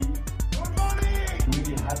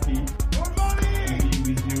Hi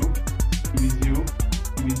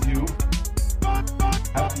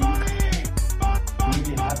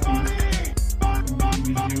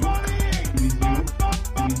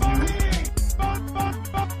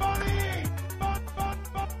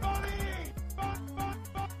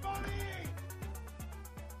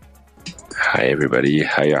everybody,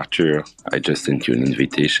 hi Arthur. I just sent you an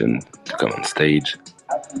invitation to come on stage.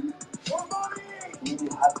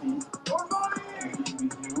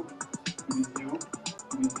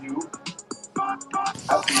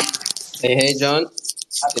 Hey, John.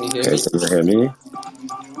 Can you hear me? Can you hear me?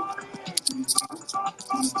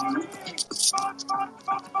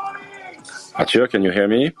 Arthur, can you hear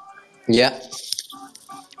me? Yeah,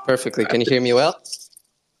 perfectly. Can you hear me well?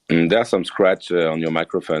 There's some scratch on your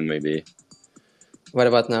microphone, maybe. What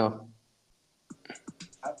about now?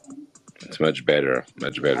 It's much better,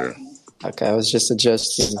 much better. Okay, I was just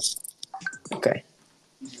adjusting. Okay.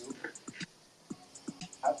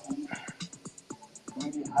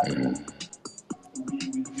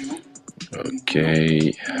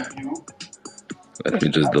 Okay. Let me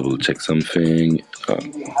just double check something. For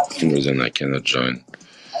some reason I cannot join.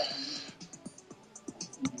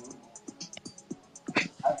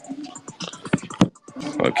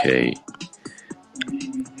 Okay.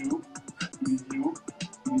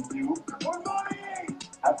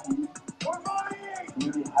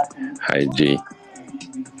 Hi G.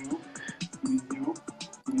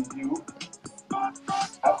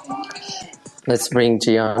 Let's bring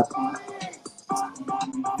G on.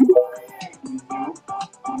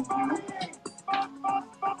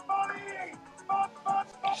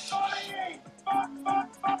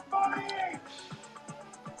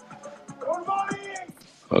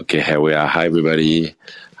 Okay, here we are. Hi everybody.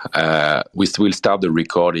 We will start the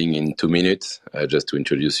recording in 2 minutes. Just to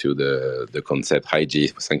introduce you the concept. Hi G.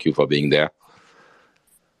 Thank you for being there.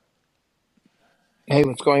 Hey,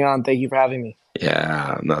 what's going on? Thank you for having me.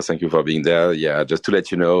 Yeah, no, thank you for being there. Yeah, just to let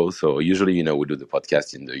you know, so usually, we do the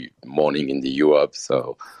podcast in the morning in the Europe,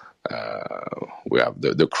 so we have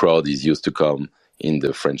the crowd is used to come in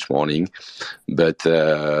the French morning, but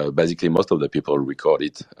basically most of the people record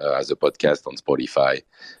it as a podcast on Spotify,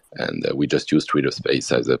 and we just use Twitter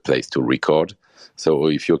Space as a place to record. So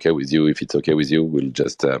if it's okay with you, we'll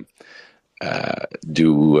just start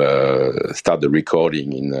the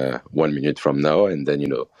recording in 1 minute from now, and then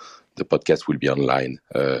the podcast will be online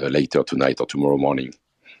later tonight or tomorrow morning.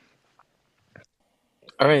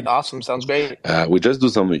 All right, awesome. Sounds great. We just do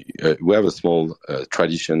we have a small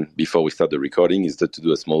tradition before we start the recording, is to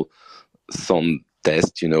do a small sound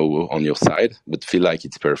test, on your side, but feel like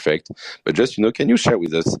it's perfect. But just, can you share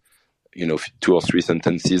with us, 2 or 3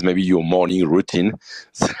 sentences, maybe your morning routine,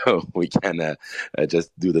 so we can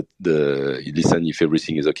just do the listen if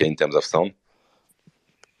everything is okay in terms of sound.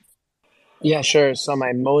 Yeah, sure. So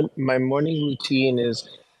my morning routine is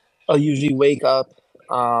I'll usually wake up.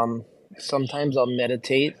 Sometimes I'll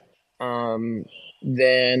meditate.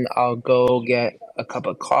 Then I'll go get a cup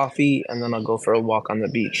of coffee, and then I'll go for a walk on the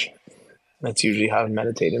beach. That's usually how I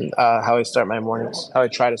meditate and how I start my mornings. How I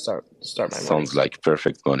try to start my mornings. Sounds like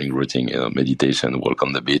perfect morning routine. Meditation, walk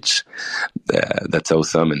on the beach. That's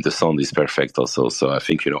awesome, and the sound is perfect also. So I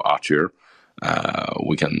think Arthur,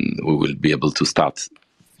 we will be able to start.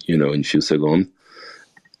 In a few seconds.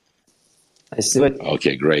 Let's do it.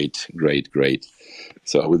 Okay, great.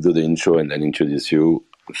 So I will do the intro and then introduce you.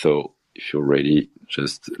 So if you're ready,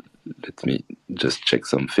 just let me just check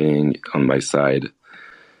something on my side.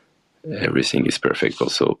 Everything is perfect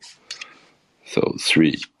also. So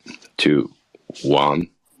 3, 2, 1.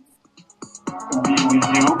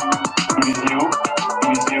 With you.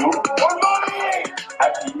 Good morning!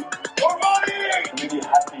 Happy. Good morning! Really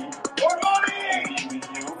happy. Good morning!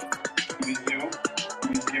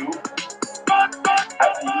 With you. Happy.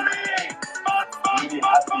 Really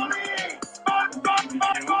happy.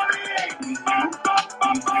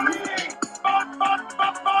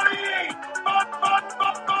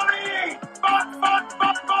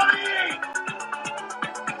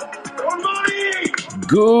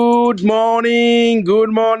 Good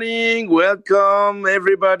morning. Welcome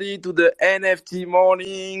everybody to the NFT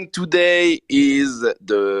morning. Today is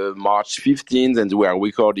the March 15th and we are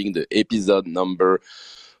recording the episode number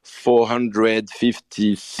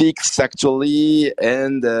 456 actually,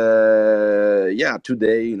 and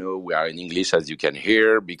today we are in English, as you can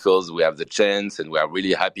hear, because we have the chance and we are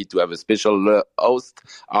really happy to have a special host,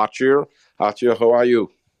 Arthur. Arthur, how are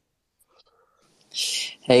you?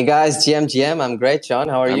 Hey guys, GM, I'm great. John,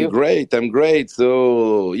 how are you? I'm great.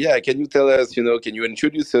 So can you tell us, can you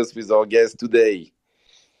introduce us with our guest today?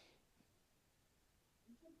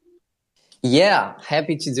 Yeah,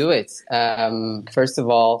 happy to do it. First of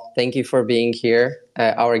all, thank you for being here.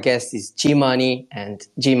 Our guest is GMoney, and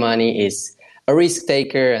GMoney is a risk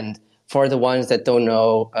taker. And for the ones that don't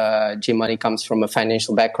know, GMoney comes from a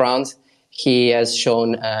financial background. He has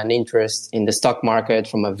shown an interest in the stock market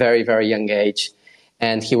from a very, very young age,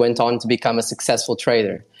 and he went on to become a successful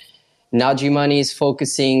trader. Now, GMoney is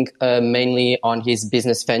focusing mainly on his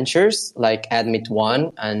business ventures like Admit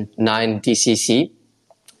One and 9DCC,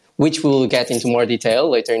 which we'll get into more detail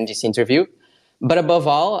later in this interview. But above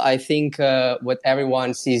all, I think what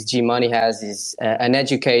everyone sees GMoney has is an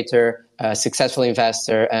educator, a successful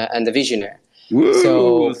investor, and a visionary. Woo!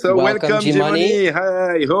 So So welcome, welcome, GMoney. GMoney.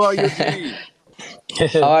 Hi, how are you, G?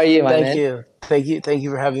 How are you, my Thank man? you. Thank you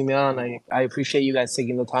for having me on. I appreciate you guys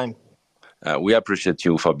taking the time. We appreciate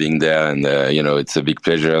you for being there, and it's a big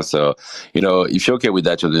pleasure. So, if you're okay with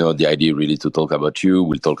that, the idea really to talk about you.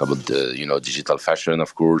 We'll talk about the digital fashion,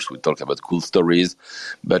 of course. We'll talk about cool stories,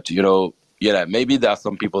 but yeah, maybe there are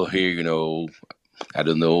some people here, I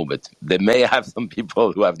don't know, but they may have some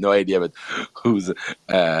people who have no idea but who's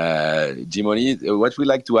Gimoni. What we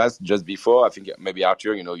like to ask just before, I think maybe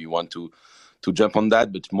Arthur, you want to jump on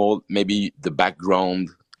that, but more maybe the background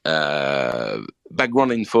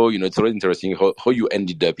info. It's really interesting how you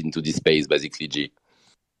ended up into this space, basically, G.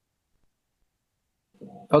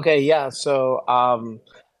 Okay, yeah. So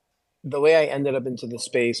the way I ended up into the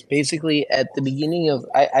space, basically at the beginning of,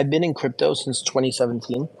 I've been in crypto since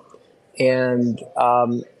 2017. And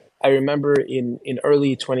I remember in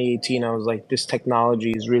early 2018, I was like, this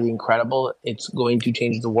technology is really incredible. It's going to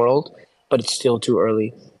change the world, but it's still too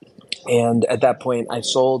early. And at that point, I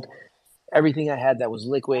sold everything I had that was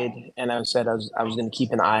liquid, and I said I was going to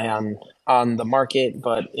keep an eye on the market,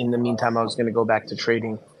 but in the meantime, I was going to go back to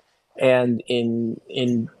trading. And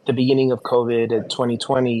in the beginning of COVID at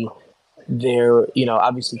 2020, there,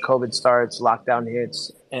 obviously COVID starts, lockdown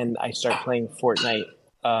hits, and I start playing Fortnite.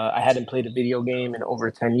 I hadn't played a video game in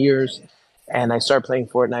over 10 years, and I start playing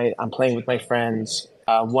Fortnite. I'm playing with my friends.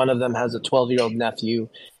 One of them has a 12-year-old nephew,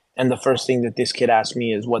 and the first thing that this kid asked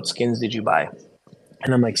me is, "What skins did you buy?"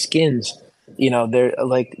 And I'm like, "Skins? They're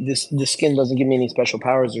like this skin doesn't give me any special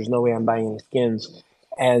powers. There's no way I'm buying any skins."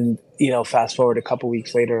 And fast forward a couple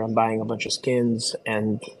weeks later, I'm buying a bunch of skins,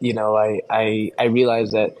 and I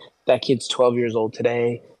realized that that kid's 12 years old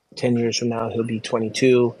today. 10 years from now, he'll be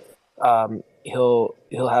 22.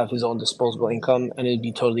 He'll have his own disposable income, and it'd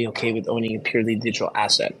be totally okay with owning a purely digital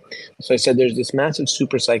asset. So I said, there's this massive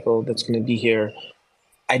super cycle that's going to be here.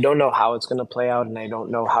 I don't know how it's going to play out, and I don't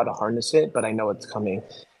know how to harness it, but I know it's coming.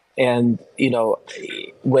 And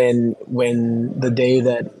when the day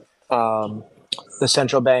that the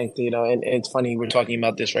central bank, and it's funny we're talking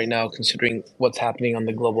about this right now, considering what's happening on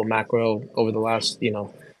the global macro over the last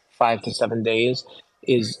 5 to 7 days,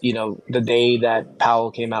 is the day that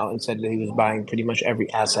Powell came out and said that he was buying pretty much every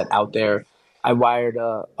asset out there. I wired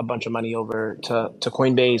a bunch of money over to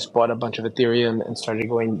Coinbase, bought a bunch of Ethereum, and started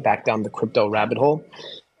going back down the crypto rabbit hole.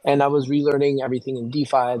 And I was relearning everything in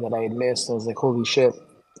DeFi that I had missed. I was like, holy shit,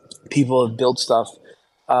 people have built stuff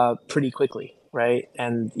pretty quickly, right?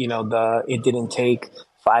 And it didn't take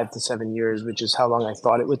 5 to 7 years, which is how long I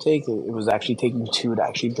thought it would take. It was actually taking 2 to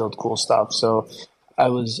actually build cool stuff. So I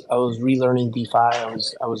was relearning DeFi.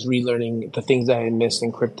 I was relearning the things that I had missed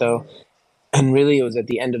in crypto. And really, it was at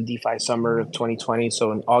the end of DeFi summer of 2020,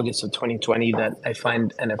 so in August of 2020, that I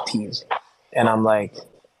find NFTs. And I'm like,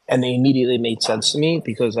 and they immediately made sense to me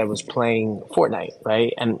because I was playing Fortnite,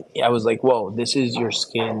 right? And I was like, whoa, this is your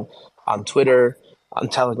skin on Twitter, on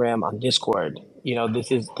Telegram, on Discord.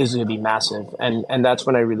 This is gonna be massive. And that's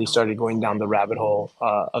when I really started going down the rabbit hole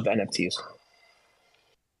of NFTs.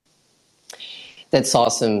 That's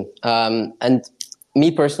awesome. And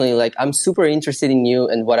me personally, like, I'm super interested in you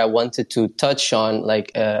and what I wanted to touch on,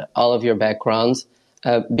 like, all of your backgrounds,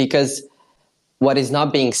 because what is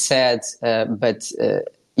not being said, but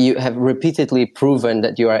you have repeatedly proven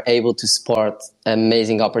that you are able to spot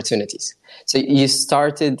amazing opportunities. So you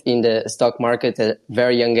started in the stock market at a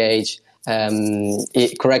very young age.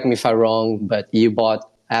 Correct me if I'm wrong, but you bought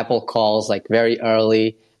Apple calls like very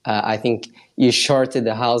early. I think you shorted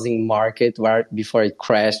the housing market right before it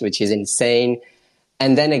crashed, which is insane.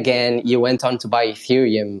 And then again, you went on to buy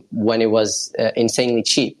Ethereum when it was insanely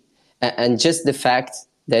cheap. And just the fact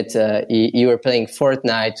that you were playing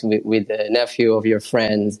Fortnite with the nephew of your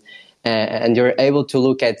friend, and you're able to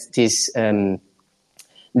look at this,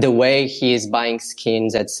 the way he is buying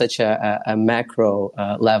skins at such a macro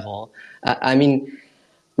level. I mean,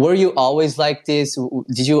 were you always like this?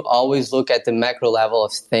 Did you always look at the macro level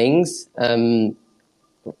of things? How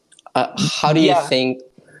do you Yeah. think?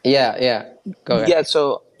 Yeah, go ahead. Yeah,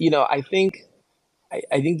 so I think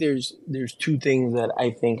there's two things that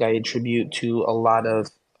I think I attribute to a lot of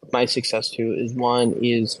my success to. Is one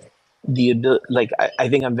is the ability, like I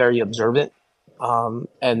think I'm very observant,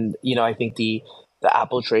 and I think the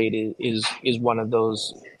Apple trade is one of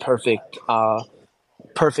those perfect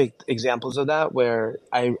examples of that. Where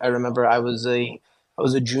I remember I was a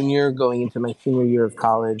junior going into my senior year of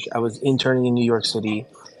college. I was interning in New York City.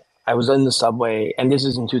 I was in the subway, and this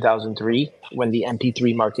is in 2003 when the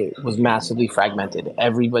MP3 market was massively fragmented.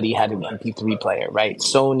 Everybody had an MP3 player, right?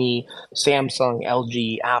 Sony, Samsung,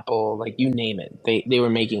 LG, Apple, like you name it. They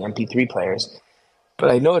were making MP3 players.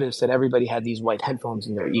 But I noticed that everybody had these white headphones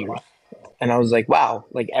in their ears. And I was like, wow,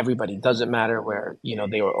 like everybody, doesn't matter where,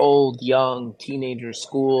 they were old, young, teenagers,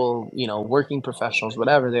 school, working professionals,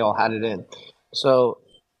 whatever, they all had it in. So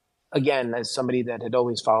again, as somebody that had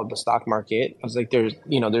always followed the stock market, I was like,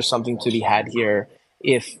 there's something to be had here.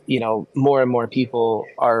 If more and more people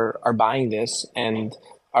are buying this and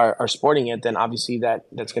are sporting it, then obviously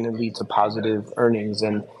that's going to lead to positive earnings.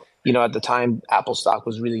 And at the time, Apple stock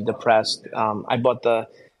was really depressed. I bought the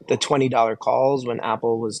 $20 calls when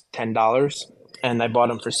Apple was $10, and I bought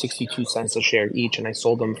them for 62 cents a share each, and I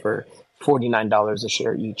sold them for $49 a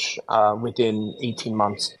share each within 18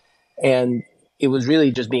 months. And it was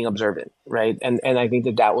really just being observant, right? And I think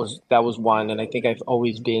that was one. And I think I've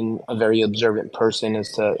always been a very observant person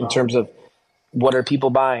as to in terms of what are people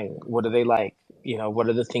buying, what do they like, what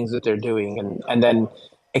are the things that they're doing, and then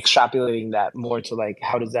extrapolating that more to like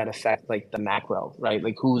how does that affect like the macro, right?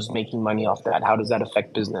 Like who's making money off that? How does that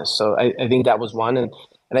affect business? So I think that was one, and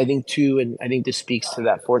I think two, and I think this speaks to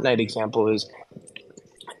that Fortnite example is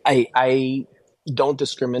I don't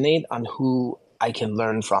discriminate on who I can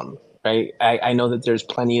learn from, right? I know that there's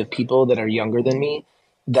plenty of people that are younger than me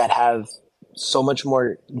that have so much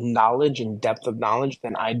more knowledge and depth of knowledge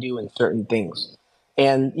than I do in certain things.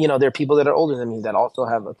 And, there are people that are older than me that also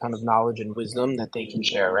have a ton of knowledge and wisdom that they can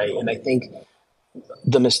share, right? And I think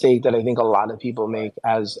the mistake that I think a lot of people make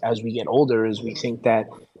as we get older is we think that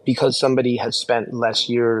because somebody has spent less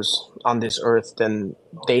years on this earth than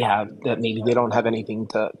they have, that maybe they don't have anything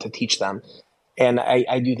to teach them. And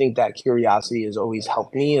I do think that curiosity has always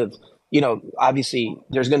helped me of, obviously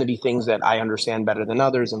there's going to be things that I understand better than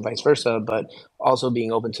others and vice versa, but also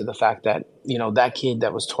being open to the fact that, that kid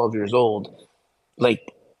that was 12 years old,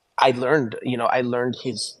 like I learned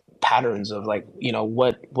his patterns of like,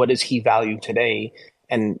 what does he value today?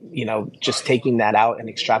 And, just taking that out and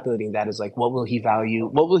extrapolating that is like, what will he value?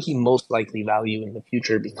 What will he most likely value in the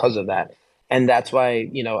future because of that? And that's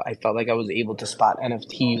why, I felt like I was able to spot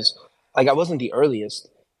NFTs. Like I wasn't the earliest,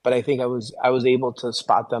 but I think I was able to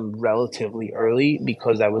spot them relatively early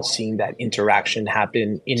because I was seeing that interaction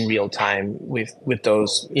happen in real time with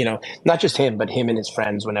those, not just him, but him and his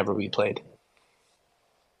friends whenever we played.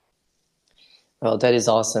 Well, that is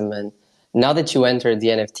awesome. And now that you entered the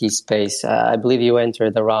NFT space, I believe you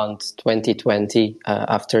entered around 2020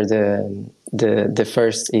 after the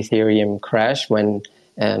first Ethereum crash when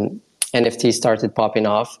NFT started popping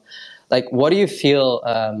off. Like, what do you feel?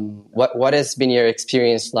 What has been your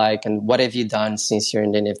experience like, and what have you done since you're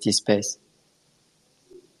in the NFT space?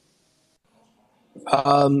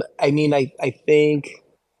 I mean, I think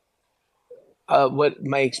what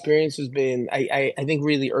my experience has been, I think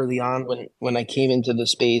really early on when I came into the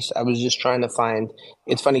space, I was just trying to find.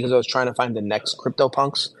 It's funny because I was trying to find the next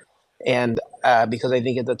CryptoPunks, and because I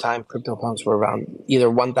think at the time CryptoPunks were around either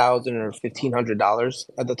 1,000 or $1,500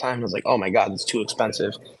 at the time. I was like, oh my god, it's too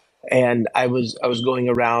expensive, and I was going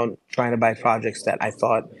around trying to buy projects that I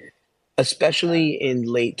thought, especially in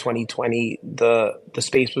late 2020, the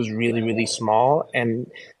space was really really small, and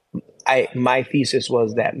I my thesis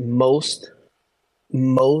was that most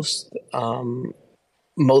most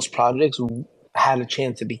projects had a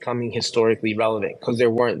chance of becoming historically relevant because there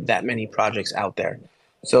weren't that many projects out there.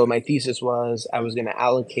 So my thesis was I was going to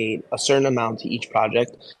allocate a certain amount to each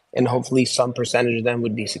project, and hopefully some percentage of them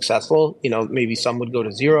would be successful. Maybe some would go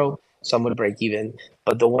to zero, some would break even,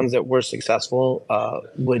 but the ones that were successful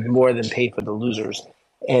would more than pay for the losers.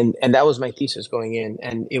 And that was my thesis going in.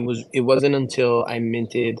 And it wasn't until I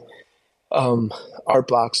minted art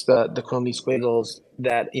blocks, the Chromie squiggles,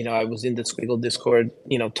 that I was in the squiggle Discord,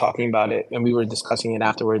 talking about it, and we were discussing it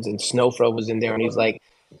afterwards. And Snowfro was in there, and he's like,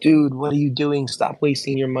 "Dude, what are you doing? Stop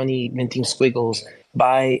wasting your money minting squiggles.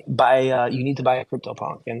 Buy. You need to buy a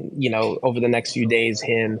CryptoPunk." And over the next few days,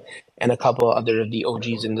 him and a couple other of the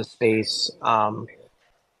OGs in the space,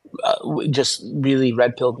 just really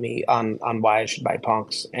red pilled me on why I should buy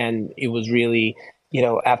punks. And it was really,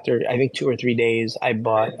 after I think 2 or 3 days, I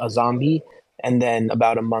bought a zombie, and then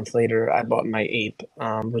about a month later, I bought my ape,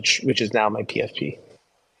 which is now my PFP.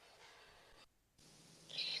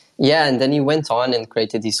 Yeah, and then you went on and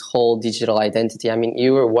created this whole digital identity. I mean,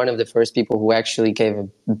 you were one of the first people who actually gave a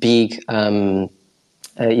big,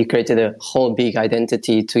 you created a whole big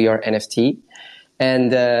identity to your NFT.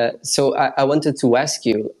 And so I wanted to ask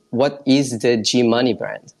you, what is the GMoney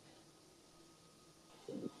brand?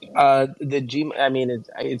 I mean,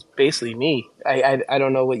 it's basically me. I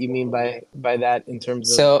don't know what you mean by that in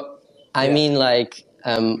terms of, So, I yeah. mean, like,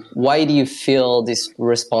 why do you feel this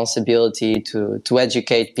responsibility to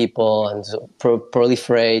educate people and to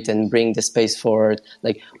proliferate and bring the space forward?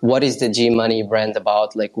 Like, what is the G Money brand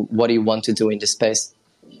about? Like, what do you want to do in the space?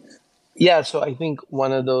 Yeah, so I think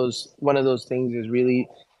one of those things is really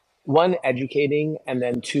one, educating, and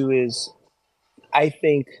then two is, I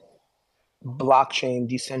think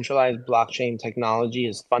decentralized blockchain technology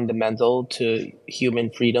is fundamental to human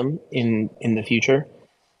freedom in the future.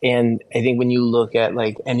 And I think when you look at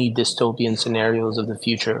like any dystopian scenarios of the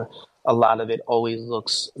future, a lot of it always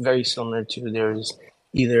looks very similar to there's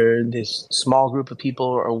either this small group of people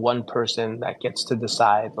or one person that gets to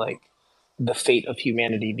decide like the fate of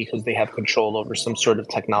humanity because they have control over some sort of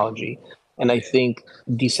technology. And I think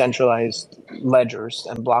decentralized ledgers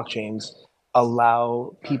and blockchains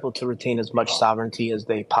allow people to retain as much sovereignty as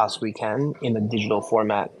they possibly can in a digital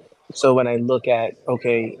format. So when I look at,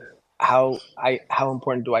 okay, how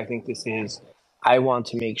important do I think this is? I want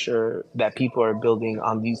to make sure that people are building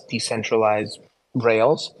on these decentralized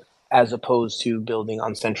rails as opposed to building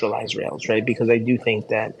on centralized rails, right? Because I do think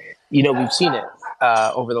that, we've seen it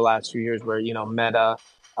over the last few years where, Meta,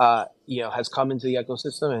 has come into the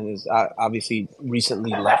ecosystem and is obviously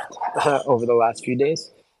recently left over the last few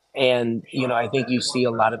days. And, I think you see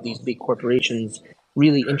a lot of these big corporations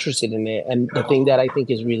really interested in it. And the thing that I think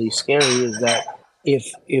is really scary is that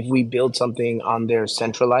if we build something on their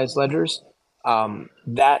centralized ledgers,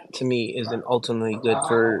 that to me isn't ultimately good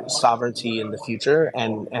for sovereignty in the future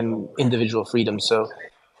and individual freedom. So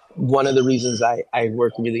one of the reasons I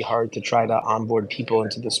work really hard to try to onboard people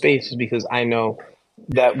into the space is because I know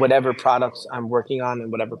that whatever products I'm working on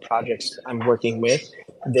and whatever projects I'm working with,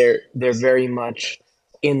 they're very much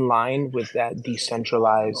in line with that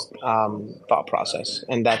decentralized thought process,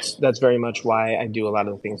 and that's very much why I do a lot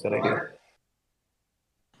of the things that I do.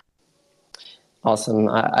 Awesome.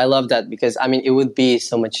 I love that because, I mean, it would be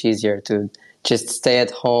so much easier to just stay at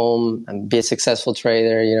home and be a successful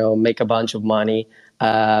trader, make a bunch of money.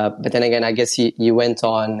 But then again, I guess you went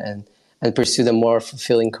on and pursued a more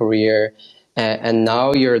fulfilling career. And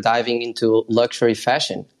now you're diving into luxury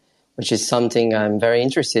fashion, which is something I'm very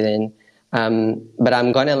interested in. But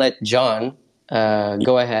I'm going to let John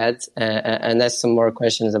go ahead and ask some more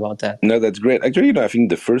questions about that. No, that's great. Actually, I think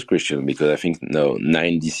the first question, because I think,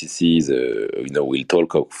 9DCCs, we'll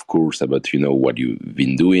talk, of course, about, what you've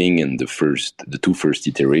been doing and the two first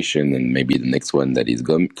iteration and maybe the next one that is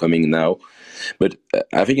coming now. But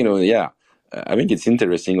I think, I think it's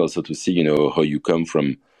interesting also to see, how you come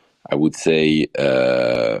from, I would say,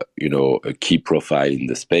 a key profile in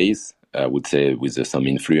the space, I would say with some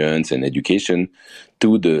influence and education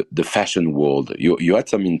to the fashion world. You had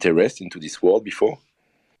some interest into this world before?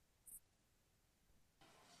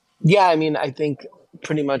 Yeah, I mean, I think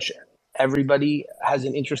pretty much everybody has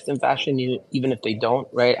an interest in fashion, even if they don't,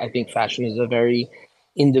 right? I think fashion is a very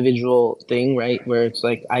individual thing, right? Where it's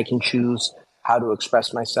like I can choose how to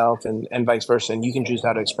express myself and vice versa, and you can choose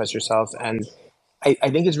how to express yourself. And I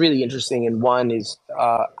think it's really interesting. And one is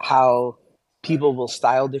how people will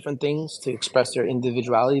style different things to express their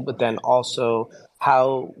individuality, but then also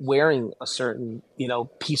how wearing a certain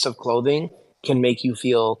piece of clothing can make you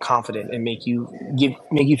feel confident and make you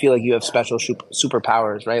feel like you have special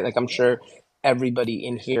superpowers, right? Like I'm sure everybody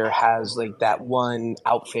in here has like that one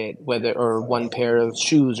outfit, whether or one pair of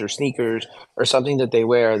shoes or sneakers or something that they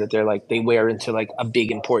wear that they wear into like a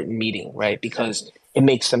big important meeting, right? Because it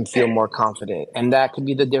makes them feel more confident. And that could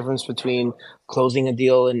be the difference between closing a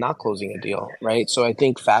deal and not closing a deal, right? So I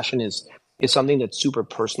think fashion is something that's super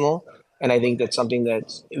personal. And I think that's something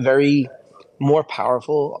that's very more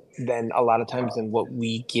powerful than a lot of times than what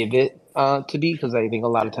we give it to be. Because I think a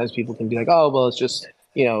lot of times people can be like, oh, well, it's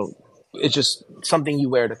just something you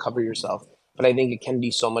wear to cover yourself. But I think it can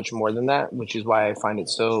be so much more than that, which is why I find it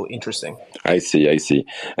so interesting. I see, I see.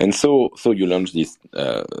 And so you launched this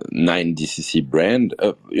 9DCC brand.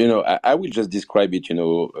 I will just describe it,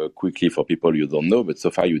 quickly for people you don't know. But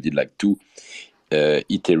so far you did like two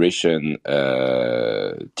iteration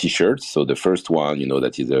T-shirts. So the first one,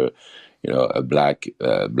 that is a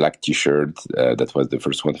black T-shirt. That was the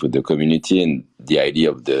first one for the community, and the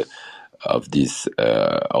idea of this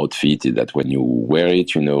outfit is that when you wear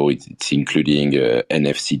it, it's including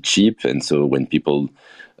NFC chip, and so when people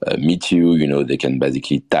meet you. They can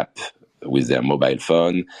basically tap with their mobile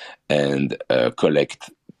phone and collect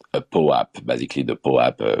a POAP. Basically, the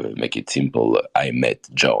POAP, make it simple, I met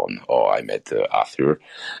John or I met Arthur.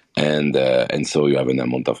 And so you have an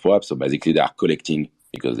amount of POAP. So basically, they are collecting,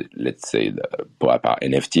 because let's say the POAP are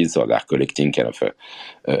NFTs, so they are collecting kind of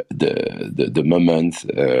the moment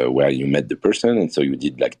where you met the person. And so you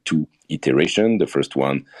did like 2 iterations. The first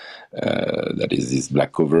one, that is this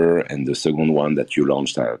black cover, and the second one that you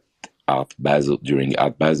launched at Art Basel, during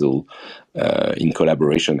Art Basel, in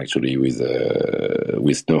collaboration actually with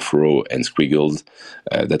Snowfro and Squiggles,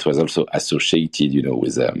 that was also associated,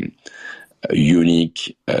 with a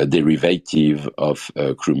unique derivative of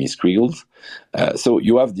Krumi Squiggles. So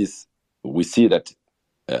you have this. We see that.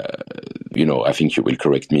 I think you will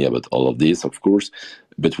correct me about all of this, of course,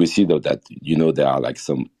 but we see though that there are like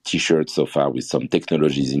some T-shirts so far with some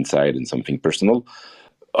technologies inside and something personal.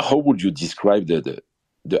 How would you describe the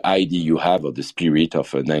idea you have, or the spirit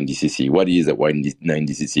of 90cc? What is a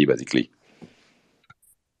 90cc basically?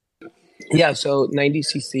 Yeah, so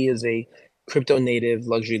 90cc is a crypto native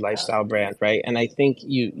luxury lifestyle brand, right? And I think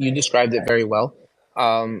you described it very well.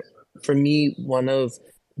 For me, one of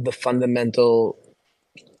the fundamental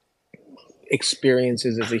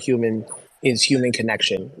experiences as a human is human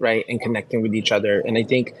connection, right? And connecting with each other. And I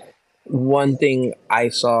think one thing I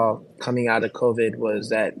saw coming out of COVID was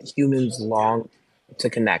that humans long to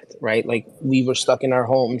connect, right? Like we were stuck in our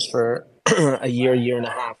homes for a year and a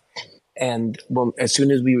half. And as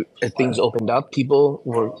soon as things opened up, people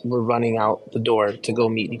were running out the door to go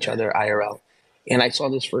meet each other IRL. And I saw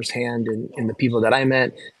this firsthand in the people that I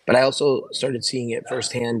met, but I also started seeing it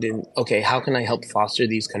firsthand in, okay, how can I help foster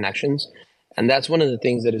these connections? And that's one of the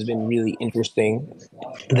things that has been really interesting,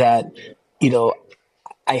 that,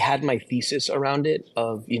 I had my thesis around it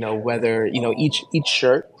of, whether, each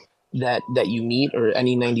shirt that you meet, or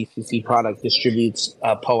any 90cc product distributes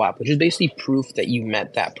a POAP, which is basically proof that you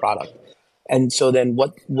met that product. And so then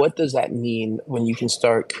what does that mean when you can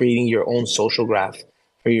start creating your own social graph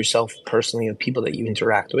for yourself personally, of people that you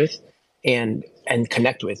interact with and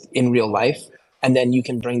connect with in real life? And then you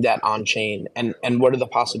can bring that on chain, and what are the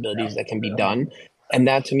possibilities that can be done? And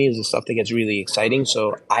that to me is the stuff that gets really exciting.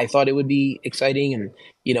 So I thought it would be exciting. And,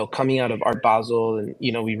 coming out of Art Basel, and,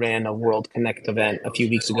 we ran a World Connect event a few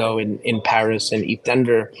weeks ago in Paris and East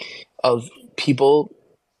Denver, of people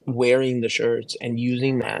wearing the shirts and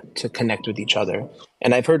using that to connect with each other.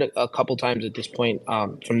 And I've heard a couple times at this point,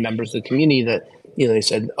 from members of the community that, they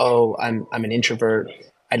said, oh, I'm an introvert.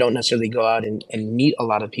 I don't necessarily go out and meet a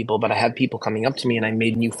lot of people, but I have people coming up to me and I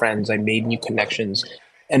made new friends. I made new connections.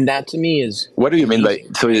 And that to me is What do you mean by,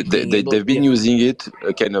 amazing, so right? they've been using it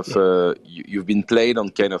kind of, you've been played on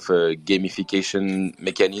kind of a gamification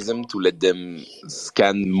mechanism to let them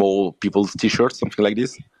scan more people's T-shirts, something like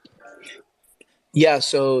this? Yeah,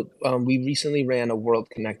 so we recently ran a World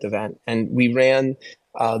Connect event, and we ran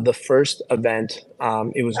the first event.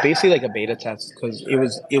 It was basically like a beta test, because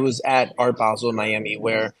it was at Art Basel, Miami,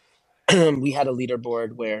 where we had a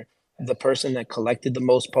leaderboard where the person that collected the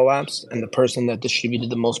most POAPs and the person that distributed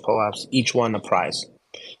the most POAPs each won a prize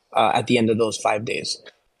at the end of those 5 days.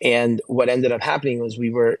 And what ended up happening was we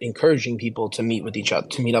were encouraging people to meet with each other,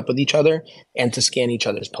 to meet up with each other, and to scan each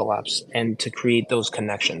other's POAPs and to create those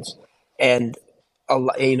connections. And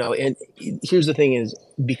and here's the thing is,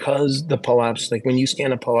 because the POAPs, like when you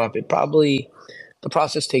scan a POAP, the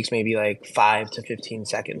process takes maybe like 5 to 15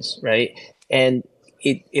 seconds, right? And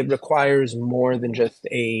it requires more than just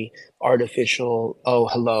a artificial, oh,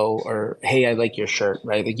 hello, or hey, I like your shirt,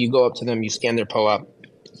 right? Like you go up to them, you scan their POAP.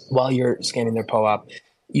 While you're scanning their POAP,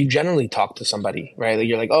 you generally talk to somebody, right? Like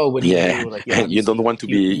you're like, oh, what do you Yeah, do? Like you don't want to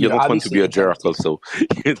be, you you're don't want to be obviously a jerk intent. also.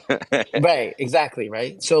 Right, exactly,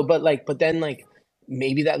 right? So, but then like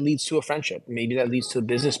maybe that leads to a friendship, maybe that leads to a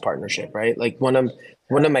business partnership, right? Like one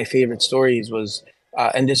of my favorite stories was,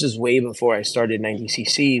 and this is way before I started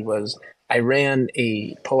 90cc, was I ran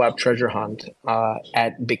a POAP treasure hunt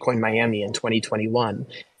at Bitcoin Miami in 2021,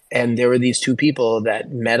 and there were these two people that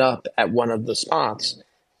met up at one of the spots,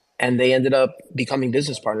 and they ended up becoming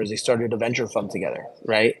business partners. They started a venture fund together,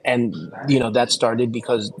 right? And that started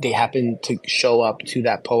because they happened to show up to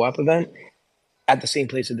that POAP event at the same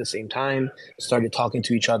place at the same time, started talking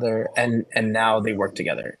to each other, and now they work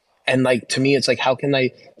together. And like to me, it's like, how can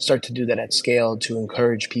I start to do that at scale to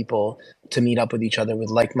encourage people to meet up with each other, with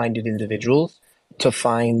like-minded individuals, to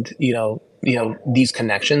find these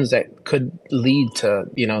connections that could lead to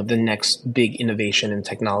the next big innovation in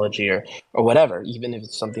technology, or whatever, even if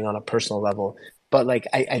it's something on a personal level. But like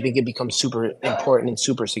I think it becomes super important and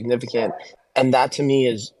super significant, and that to me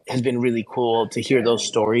has been really cool to hear those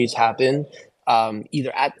stories happen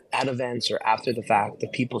either at events or after the fact,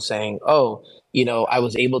 of people saying, oh, I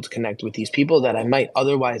was able to connect with these people that I might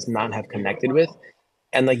otherwise not have connected with.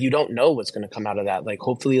 And like, you don't know what's going to come out of that. Like,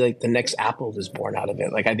 hopefully, like the next Apple is born out of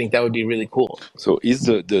it. Like, I think that would be really cool. So is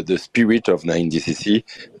the spirit of 9DCC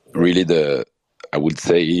really I would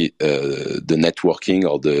say, the networking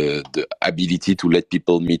or the ability to let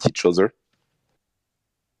people meet each other?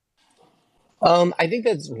 I think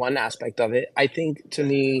that's one aspect of it. I think to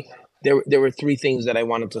me, there were three things that I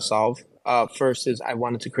wanted to solve. First is I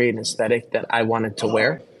wanted to create an aesthetic that I wanted to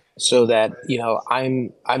wear, so that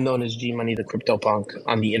I'm known as GMoney, the crypto punk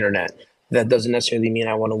on the internet. That doesn't necessarily mean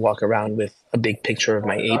I want to walk around with a big picture of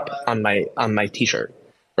my ape on my t-shirt,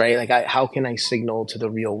 right? Like, how can I signal to the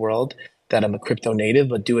real world that I'm a crypto native,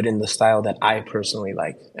 but do it in the style that I personally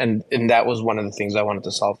like? And that was one of the things I wanted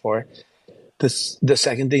to solve for. The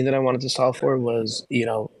second thing that I wanted to solve for was,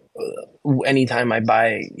 anytime I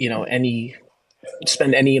buy,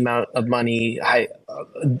 spend any amount of money,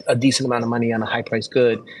 a decent amount of money on a high price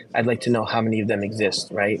good, I'd like to know how many of them exist,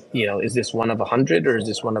 right? Is this one of 100 or is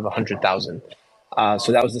this one of 100,000?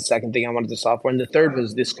 So that was the second thing I wanted to solve for, and the third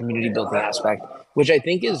was this community building aspect, which I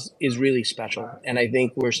think is really special. And I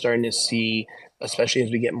think we're starting to see, especially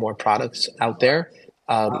as we get more products out there,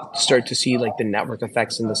 start to see like the network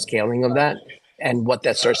effects and the scaling of that, and what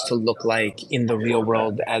that starts to look like in the real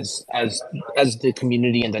world as the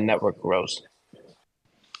community and the network grows.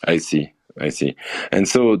 I see. I see. And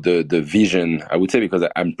so the vision, I would say, because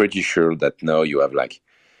I'm pretty sure that now you have like,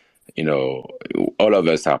 all of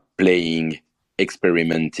us are playing,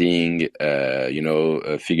 experimenting,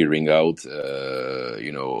 figuring out,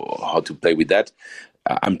 how to play with that.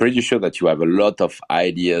 I'm pretty sure that you have a lot of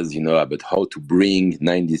ideas, about how to bring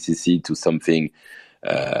 9DCC to something,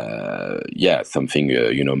 something,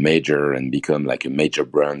 major, and become like a major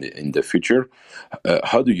brand in the future.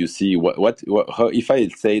 How do you see how, if I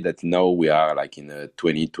say that now we are like in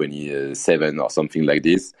 2027 or something like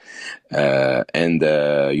this, and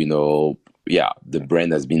the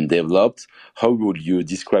brand has been developed, how would you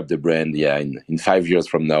describe the brand, in 5 years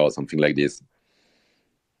from now or something like this?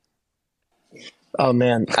 Oh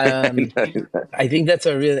man, I think that's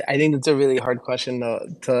a really hard question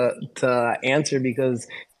to answer, because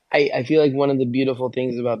I feel like one of the beautiful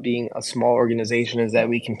things about being a small organization is that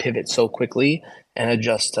we can pivot so quickly and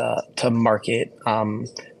adjust to market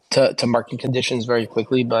conditions very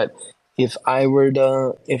quickly. But if I were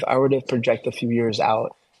to project a few years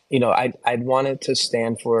out, I'd want it to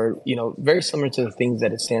stand for, very similar to the things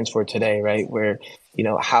that it stands for today, right? Where,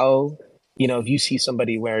 how, if you see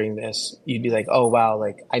somebody wearing this, you'd be like, oh, wow,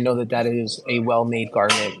 like I know that that is a well-made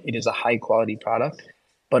garment. It is a high quality product,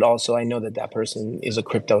 but also I know that that person is a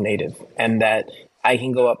crypto native, and that I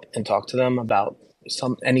can go up and talk to them about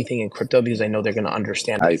anything in crypto because I know they're going to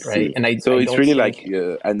understand I it, right? see. And So I it's don't really like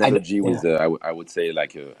think analogy yeah. with I would say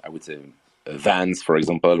like Vans, for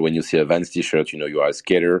example. When you see a Vans T-shirt, you are a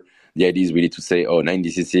skater. The idea is really to say, oh,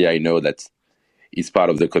 9DCC, I know that it's part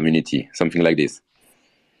of the community, something like this.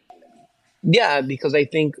 Yeah, because I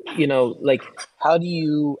think, like, how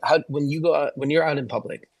when you go out, when you're out in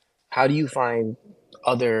public, how do you find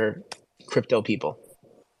other crypto people,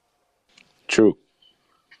 True.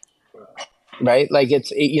 right? Like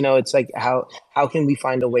it's like how can we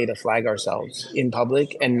find a way to flag ourselves in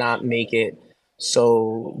public and not make it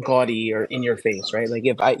so gaudy or in your face, right? Like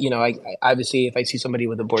if I obviously if I see somebody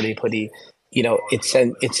with a Bored Ape hoodie, it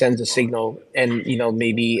sends a signal, and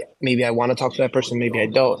maybe I want to talk to that person, maybe I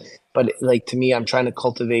don't. But like to me, I'm trying to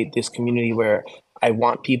cultivate this community where I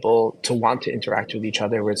want people to want to interact with each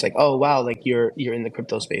other. Where it's like, oh wow, like you're in the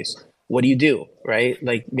crypto space. What do you do, right?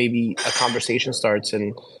 Like maybe a conversation starts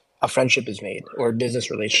and a friendship is made, or a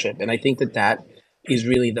business relationship. And I think that that is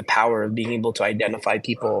really the power of being able to identify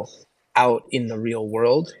people out in the real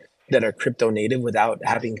world that are crypto native without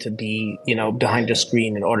having to be, behind a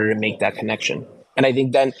screen in order to make that connection. And I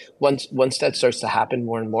think then once that starts to happen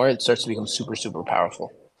more and more, it starts to become super, super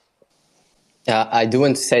powerful. I do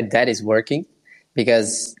want to say that is working,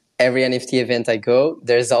 because every NFT event I go,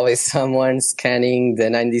 there's always someone scanning the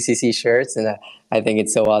 9DCC shirts, and I think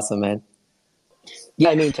it's so awesome, man. Yeah,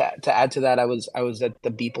 I mean, to add to that, I was at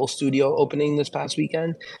the Beeple studio opening this past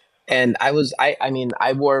weekend, and I mean,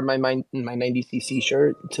 I wore my 90cc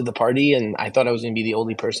shirt to the party, and I thought I was going to be the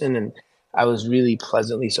only person, and I was really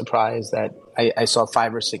pleasantly surprised that I saw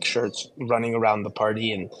 5 or 6 shirts running around the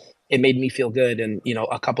party, and it made me feel good. And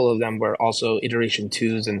a couple of them were also iteration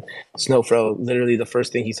twos, and Snowfro. Literally, the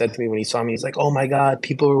first thing he said to me when he saw me, he's like, "Oh my god,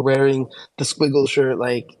 people are wearing the squiggle shirt!"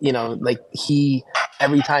 Like like he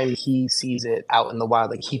every time he sees it out in the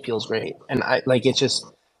wild, like he feels great, and I like it's just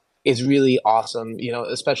is really awesome. You know,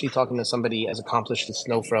 especially talking to somebody as accomplished as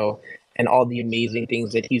Snowfro and all the amazing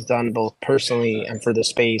things that he's done both personally and for the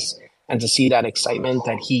space, and to see that excitement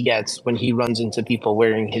that he gets when he runs into people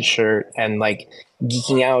wearing his shirt and like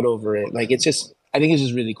geeking out over it. Like it's just, I think it's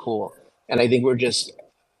just really cool. And I think we're just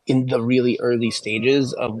in the really early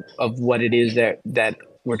stages of what it is that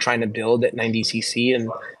we're trying to build at 90cc,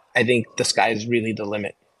 and I think the sky is really the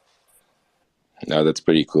limit. No, that's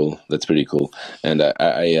pretty cool. That's pretty cool. And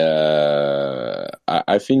I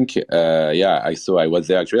think yeah, I was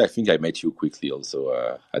there actually. I think I met you quickly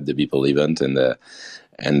also at the Beeple event, and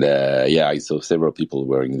yeah, I saw several people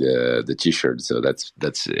wearing the t-shirt. So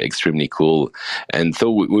that's extremely cool. And so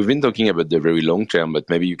we've been talking about the very long term, but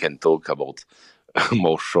maybe you can talk about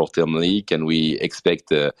more short termly. Can we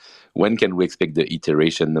expect when can we expect the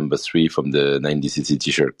iteration number 3 from the 90cc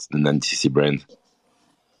t-shirt, the 90cc brand?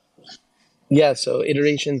 Yeah, so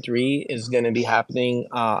iteration 3 is going to be happening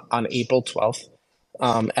on April 12th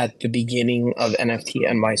at the beginning of NFT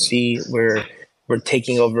NYC. We're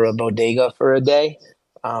taking over a bodega for a day.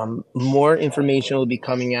 More information will be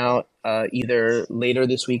coming out either later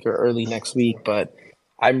this week or early next week, but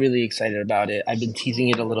I'm really excited about it. I've been teasing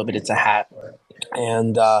it a little bit. It's a hat,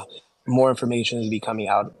 and more information will be coming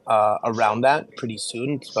out around that pretty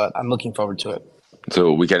soon, but I'm looking forward to it.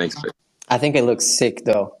 So we can expect. I think it looks sick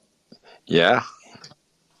though. Yeah.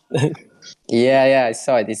 Yeah, I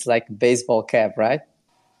saw it. It's like baseball cap, right?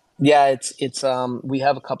 Yeah, it's we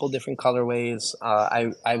have a couple different colorways.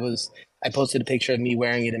 I posted a picture of me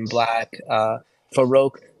wearing it in black.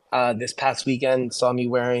 Farouk this past weekend saw me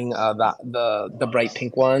wearing the bright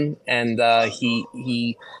pink one, and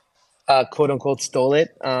he quote unquote stole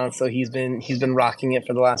it. So he's been rocking it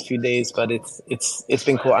for the last few days, but it's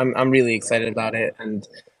been cool. I'm really excited about it, and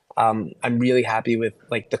I'm really happy with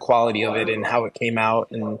like the quality of it and how it came out,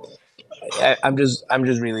 and I'm just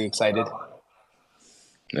really excited.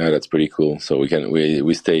 Yeah, that's pretty cool. So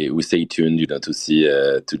we stay tuned, to see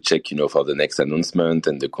to check, for the next announcement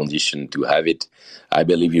and the condition to have it. I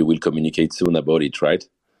believe you will communicate soon about it, right?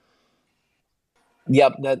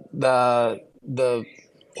 Yep, that the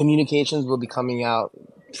communications will be coming out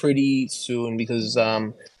pretty soon because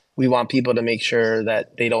we want people to make sure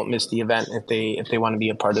that they don't miss the event if they want to be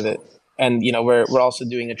a part of it. And we're also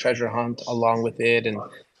doing a treasure hunt along with it and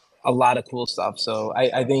a lot of cool stuff. So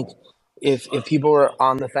I think if people were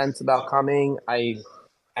on the fence about coming,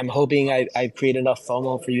 I'm hoping I create enough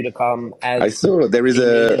FOMO for you to come I as saw there is a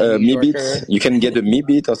native a New Mi Bit. Yorker. You can get a Mi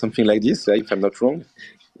Bit or something like this, right, if I'm not wrong.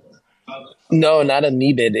 No, not a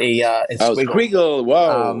Meebid, a Oh, squiggle. Squiggle!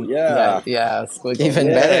 Wow, Yeah, yeah, yeah, squiggle. Even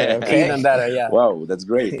better. Yeah, Okay. even better. Yeah, wow, that's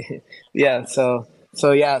great. yeah. So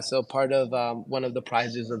part of one of the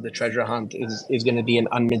prizes of the treasure hunt is going to be an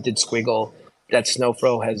unminted squiggle that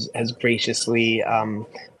Snowfro has graciously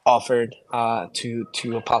offered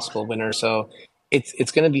to a possible winner. So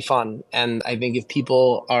it's going to be fun, and I think if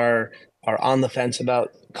people are on the fence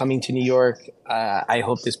about coming to New York, I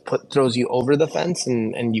hope this throws you over the fence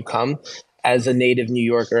and you come. As a native New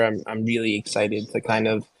Yorker, I'm really excited to kind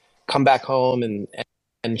of come back home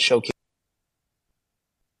and showcase.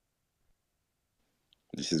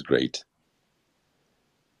 This is great.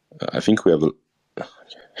 I think we have.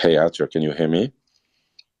 Hey Arthur, can you hear me?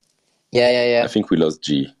 Yeah. I think we lost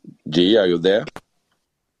G. G, are you there?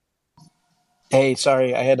 Hey,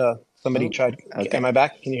 sorry, I had somebody Oh, tried. okay. Am I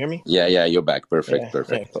back? Can you hear me? Yeah, you're back. Perfect, Yeah,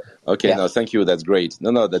 perfect. cool. Okay, Yeah. no, thank you. That's great.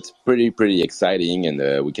 No, that's pretty exciting,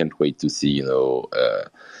 and we can't wait to see,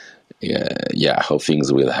 yeah, how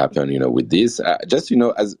things will happen, with this. Just,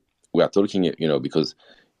 as we are talking, because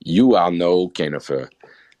you are now kind of a,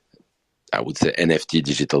 I would say, NFT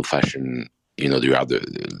digital fashion. You are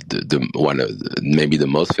the one of maybe the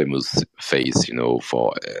most famous face,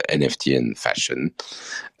 for NFT and fashion.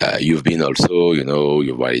 You've been also,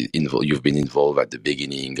 you've been involved at the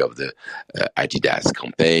beginning of the Adidas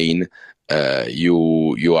campaign.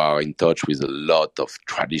 You are in touch with a lot of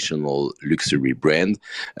traditional luxury brands.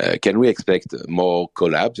 Can we expect more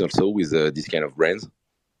collabs also with this kind of brands?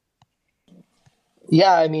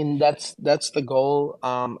 Yeah, I mean that's the goal.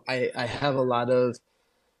 I have a lot of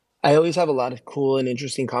I always have a lot of cool and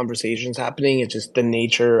interesting conversations happening. It's just the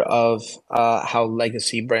nature of how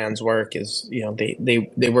legacy brands work is,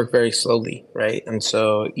 they work very slowly, right? And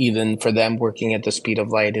so even for them, working at the speed of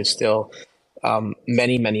light is still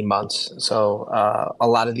many, many months. So a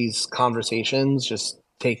lot of these conversations just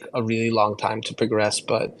take a really long time to progress.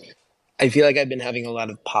 But I feel like I've been having a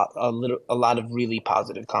lot of really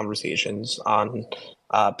positive conversations on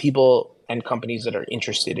people and companies that are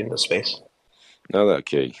interested in the space. No,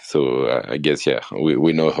 okay. So I guess yeah,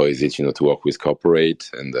 we know how is it to work with corporate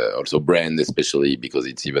and also brand, especially because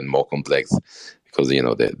it's even more complex because they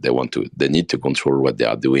need to control what they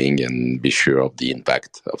are doing and be sure of the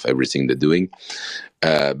impact of everything they're doing.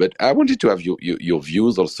 But I wanted to have your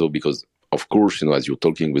views also because of course as you're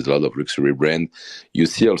talking with a lot of luxury brand, you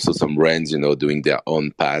see also some brands doing their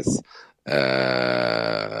own path. In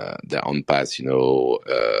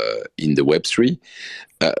the Web3.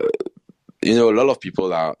 A lot of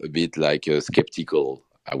people are a bit like skeptical,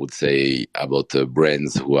 I would say, about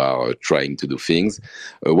brands who are trying to do things.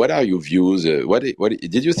 What are your views? What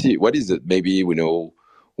did you see? What is maybe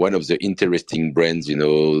one of the interesting brands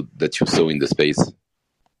that you saw in the space?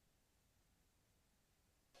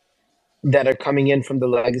 That are coming in from the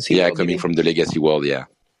legacy Yeah, world, you coming mean? from the legacy world. Yeah,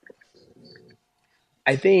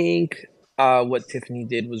 I think what Tiffany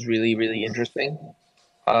did was really, really interesting.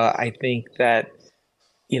 I think that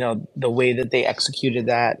the way that they executed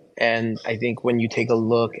that, and I think when you take a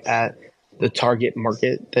look at the target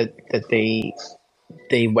market that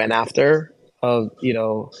they went after,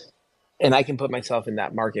 and I can put myself in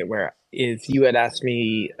that market where if you had asked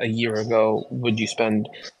me a year ago, would you spend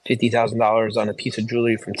 $50,000 on a piece of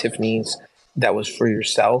jewelry from Tiffany's that was for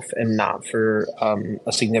yourself and not for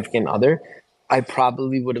a significant other, I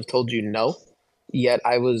probably would have told you no. Yet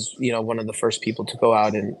I was, one of the first people to go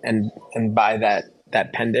out and buy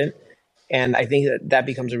that pendant. And I think that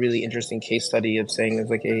becomes a really interesting case study of saying, it's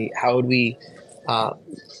like, hey, how would we,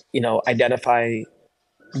 identify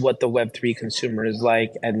what the Web3 consumer is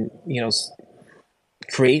like, and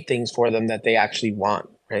create things for them that they actually want,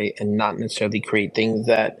 right? And not necessarily create things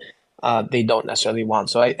that they don't necessarily want.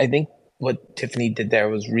 So I think what Tiffany did there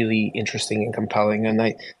was really interesting and compelling, and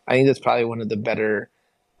I think that's probably one of the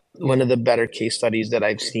better case studies that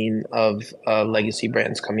I've seen of legacy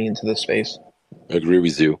brands coming into the space. agree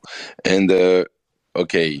with you. And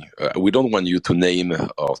okay, we don't want you to name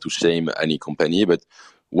or to shame any company, but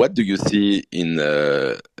what do you see in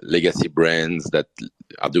legacy brands that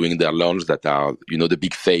are doing their launch that are, the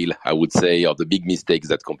big fail, I would say, or the big mistakes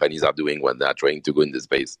that companies are doing when they are trying to go in the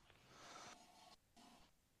space?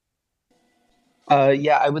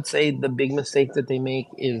 Yeah, I would say the big mistake that they make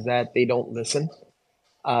is that they don't listen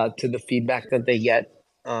to the feedback that they get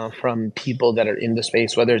from people that are in the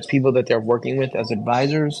space, whether it's people that they're working with as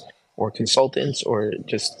advisors or consultants, or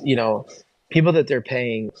just people that they're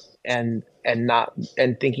paying, and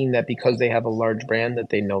thinking that because they have a large brand that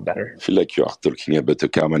they know better. I feel like you are talking about a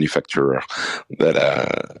car manufacturer. But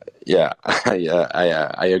yeah,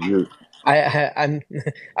 I agree. I'm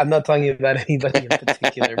I'm not talking about anybody in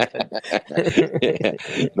particular, but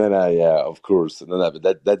No, yeah, of course. No,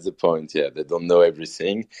 but that's the point. Yeah, they don't know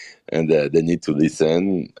everything, and they need to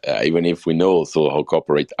listen. Even if we know also how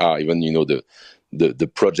corporate are, even the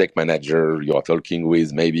project manager you are talking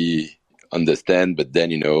with maybe understand, but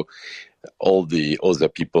then all the other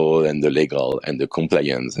people and the legal and the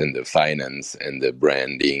compliance and the finance and the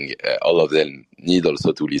branding, all of them need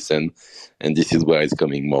also to listen, and this is where it's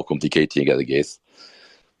becoming more complicated, I guess.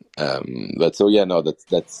 But so yeah, no,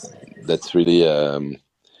 that's really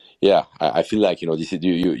yeah. I feel like this is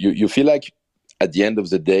you feel like at the end of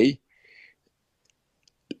the day,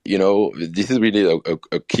 this is really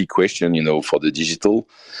a key question, for the digital.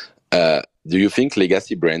 Do you think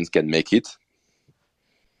legacy brands can make it?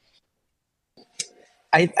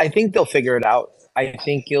 I think they'll figure it out. I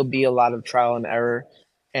think it'll be a lot of trial and error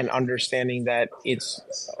and understanding that it's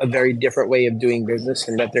a very different way of doing business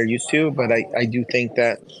and that they're used to. But I do think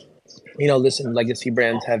that, listen, legacy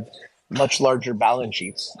brands have much larger balance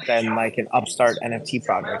sheets than like an upstart NFT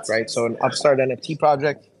project, right? So an upstart NFT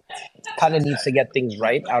project kind of needs to get things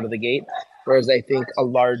right out of the gate, whereas I think a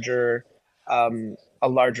larger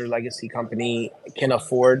legacy company can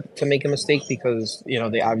afford to make a mistake because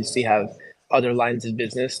they obviously have other lines of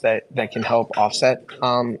business that can help offset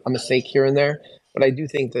a mistake here and there. But I do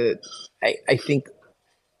think that I think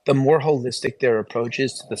the more holistic their approach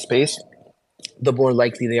is to the space, the more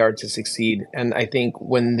likely they are to succeed. And I think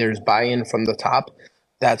when there's buy-in from the top,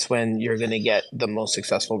 that's when you're going to get the most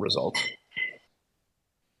successful results.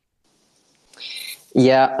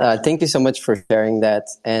 Yeah, thank you so much for sharing that.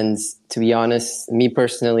 And to be honest, me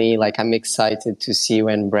personally, like I'm excited to see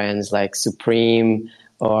when brands like Supreme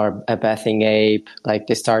or a Bathing Ape, like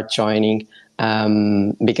they start joining.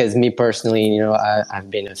 Because me personally,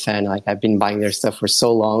 I've been a fan. Like I've been buying their stuff for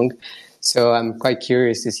so long, so I'm quite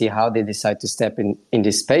curious to see how they decide to step in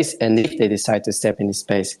this space, and if they decide to step in this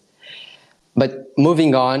space. But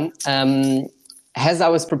moving on, as I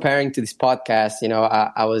was preparing to this podcast,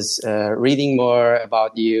 I was reading more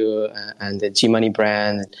about you and the GMoney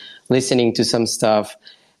brand, listening to some stuff.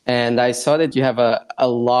 And I saw that you have a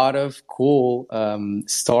lot of cool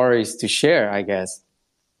stories to share, I guess.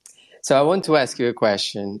 So I want to ask you a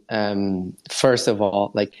question. First of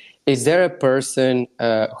all, like, is there a person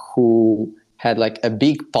who had like a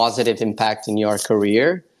big positive impact in your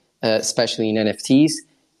career, especially in NFTs?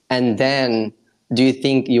 And then, do you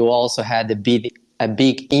think you also had a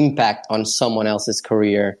big impact on someone else's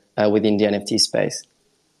career within the NFT space?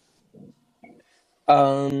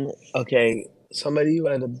 Okay, somebody who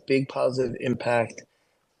had a big positive impact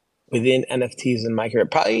within NFTs in my career,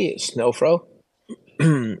 probably Snowfro.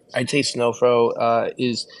 I'd say Snowfro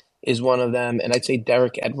is one of them, and I'd say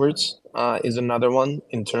Derek Edwards is another one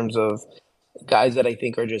in terms of guys that I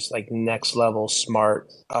think are just like next level smart,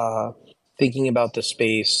 thinking about the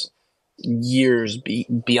space years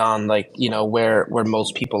beyond like where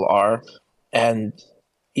most people are, and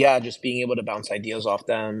yeah, just being able to bounce ideas off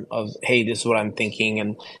them of, hey, this is what I'm thinking,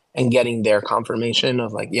 and getting their confirmation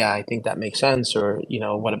of like, yeah, I think that makes sense, or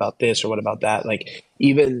what about this or what about that, like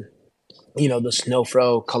even the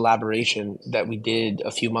Snowfro collaboration that we did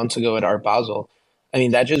a few months ago at Art Basel. I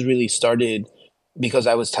mean, that just really started because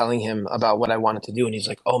I was telling him about what I wanted to do, and he's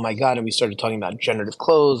like, "Oh my god!" And we started talking about generative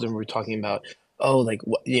clothes, and we were talking about, oh, like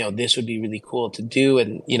this would be really cool to do,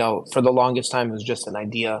 and for the longest time it was just an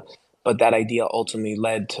idea, but that idea ultimately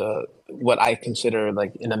led to what I consider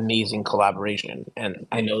like an amazing collaboration, and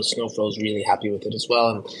I know Snowfro is really happy with it as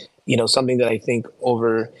well, and something that I think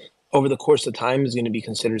over the course of time is going to be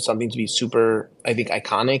considered something to be super, I think,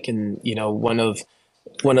 iconic, and one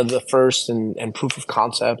of the first and proof of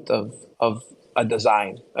concept of a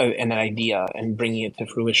design and an idea and bringing it to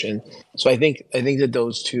fruition. So I think that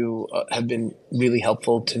those two have been really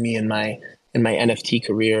helpful to me in my NFT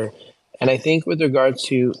career. And I think with regards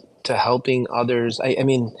to helping others, I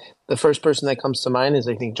mean, the first person that comes to mind is,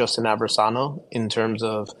 I think, Justin Aversano, in terms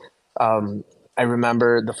of I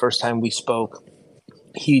remember the first time we spoke,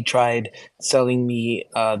 he tried selling me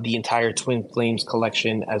the entire Twin Flames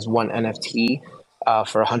collection as one NFT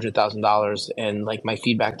for $100,000, and like my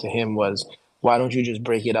feedback to him was, why don't you just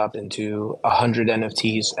break it up into 100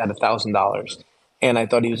 NFTs at $1,000? And I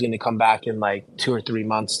thought he was going to come back in like 2 or 3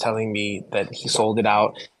 months, telling me that he sold it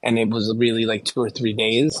out, and it was really like 2 or 3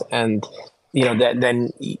 days, and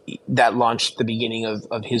that launched the beginning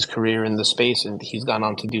of his career in the space, and he's gone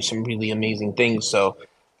on to do some really amazing things. So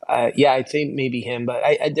yeah, I'd say maybe him, but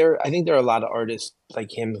I think there are a lot of artists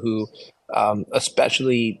like him who,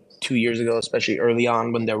 especially 2 years ago, especially early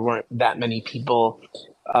on when there weren't that many people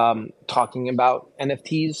talking about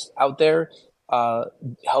NFTs out there, uh,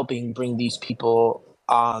 helping bring these people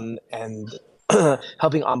on, and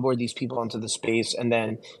helping onboard these people onto the space, and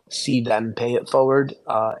then see them pay it forward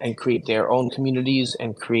and create their own communities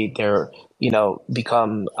and create their,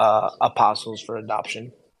 become apostles for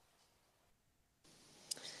adoption.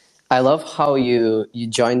 I love how you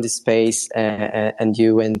joined the space and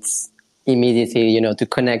you went immediately, to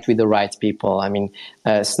connect with the right people. I mean,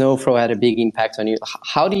 Snowfro had a big impact on you.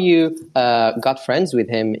 How do you got friends with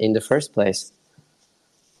him in the first place?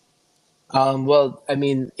 Well, I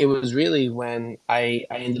mean, it was really when I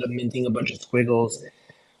ended up minting a bunch of squiggles.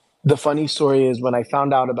 The funny story is, when I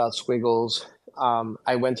found out about squiggles,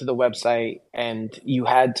 I went to the website, and you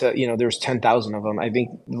had to, there's 10,000 of them. I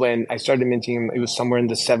think when I started minting them, it was somewhere in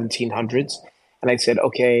the 1700s. And I said,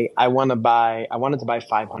 okay, I wanted to buy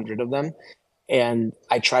 500 of them. And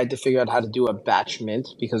I tried to figure out how to do a batch mint,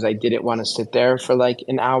 because I didn't want to sit there for like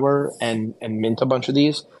an hour and mint a bunch of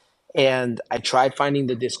these. And I tried finding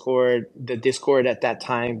the Discord. The Discord at that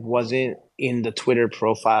time wasn't in the Twitter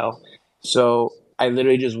profile. So I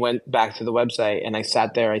literally just went back to the website, and I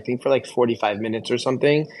sat there, I think for like 45 minutes or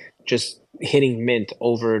something, just hitting mint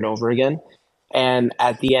over and over again. And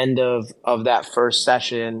at the end of that first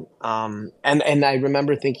session, and I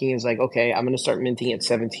remember thinking, is like, okay, I'm gonna start minting at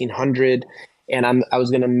 1700, and I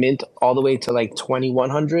was gonna mint all the way to like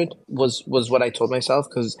 2100, was what I told myself,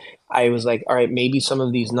 because I was like, all right, maybe some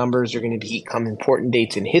of these numbers are gonna become important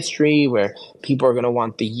dates in history, where people are gonna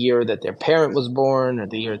want the year that their parent was born, or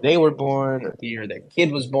the year they were born, or the year their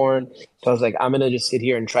kid was born. So I was like, I'm gonna just sit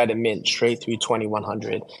here and try to mint straight through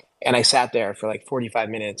 2100, and I sat there for like 45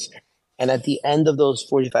 minutes. And at the end of those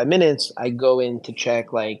 45 minutes, I go in to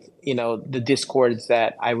check, like, the discords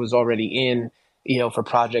that I was already in, for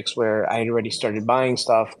projects where I had already started buying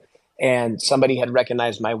stuff. And somebody had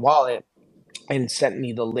recognized my wallet and sent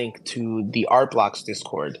me the link to the Art Blocks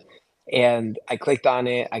Discord. And I clicked on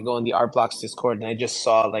it. I go in the Art Blocks Discord, and I just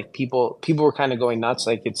saw like people were kind of going nuts.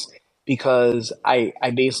 Like, it's because I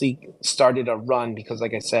basically started a run, because,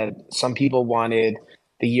 like I said, some people wanted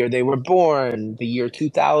the year they were born, the year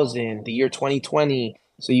 2000, the year 2020,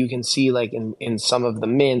 So you can see like in some of the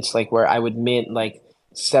mints, like where I would mint like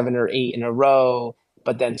 7 or 8 in a row,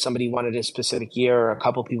 but then somebody wanted a specific year, or a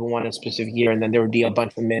couple people wanted a specific year, and then there would be a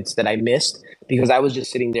bunch of mints that I missed because I was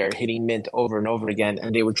just sitting there hitting mint over and over again,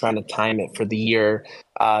 and they were trying to time it for the year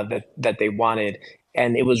that they wanted.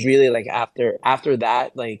 And it was really like after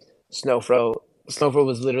that, like Snowfro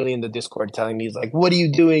was literally in the Discord telling me, he's like, "What are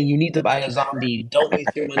you doing? You need to buy a zombie. Don't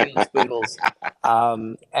waste your money on squiggles."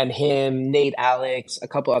 And him, Nate, Alex, a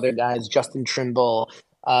couple other guys, Justin Trimble,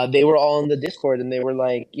 they were all in the Discord, and they were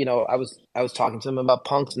like, I was talking to them about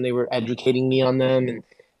punks, and they were educating me on them, and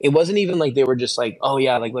it wasn't even like they were just like, "Oh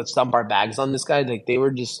yeah, like let's dump our bags on this guy." Like they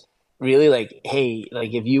were just really like, "Hey,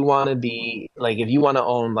 like if you want to be like if you want to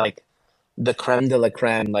own like the creme de la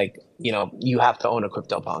creme, like you have to own a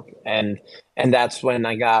CryptoPunk." And that's when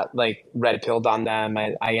I got like red pilled on them.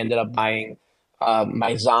 I ended up buying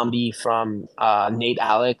my zombie from Nate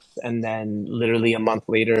Alex, and then literally a month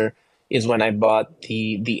later is when I bought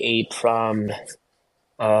the ape from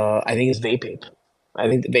I think it's Vape Ape. I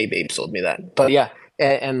think the Vape Ape sold me that. But yeah,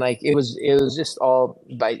 and like it was just all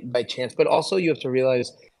by chance. But also you have to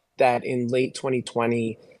realize that in late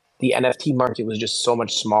 2020, the NFT market was just so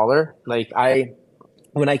much smaller. Like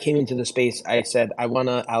when I came into the space, I said I want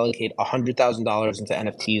to allocate $100,000 into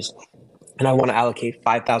NFTs, and I want to allocate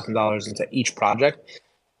 $5,000 into each project.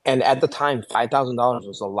 And at the time, $5,000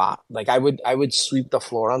 was a lot. Like I would sweep the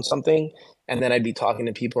floor on something, and then I'd be talking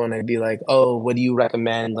to people, and I'd be like, "Oh, what do you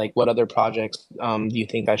recommend? Like, what other projects do you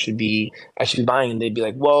think I should be buying?" And they'd be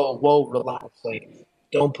like, "Whoa, whoa, relax. Like,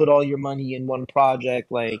 don't put all your money in one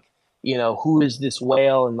project. Like, who is this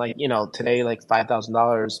whale?" And like, today, like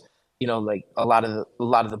 $5,000, like a lot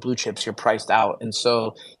of the blue chips, you're priced out, and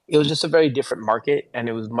so it was just a very different market, and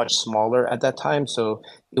it was much smaller at that time. So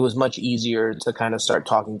it was much easier to kind of start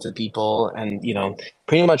talking to people. And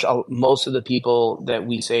pretty much most of the people that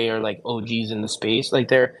we say are like OGs in the space, like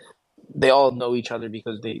they all know each other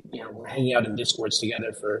because they were hanging out in discords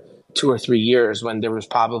together for 2 or 3 years, when there was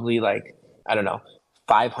probably like, I don't know,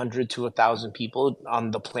 500 to 1,000 people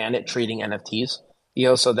on the planet trading NFTs.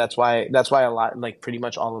 So that's why a lot, like pretty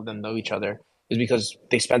much all of them know each other, is because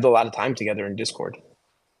they spent a lot of time together in Discord.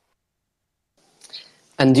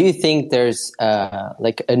 And do you think there's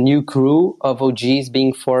like a new crew of OGs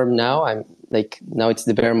being formed now? I'm like, now it's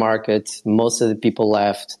the bear market. Most of the people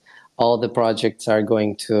left. All the projects are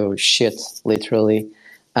going to shit, literally.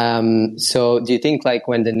 So do you think like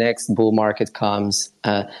when the next bull market comes,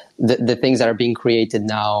 the things that are being created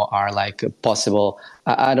now are like possible,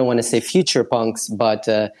 I don't want to say future punks, but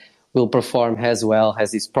will perform as well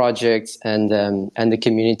as these projects, and the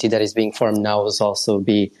community that is being formed now will also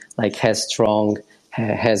be like as strong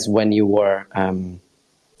as when you were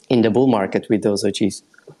in the bull market with those OGs?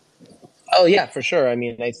 Oh yeah, for sure. I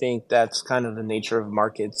mean, I think that's kind of the nature of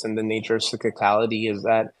markets, and the nature of cyclicality is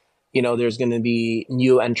that there's going to be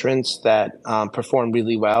new entrants that perform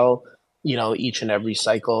really well, each and every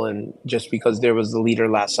cycle. And just because there was the leader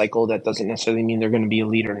last cycle, that doesn't necessarily mean they're going to be a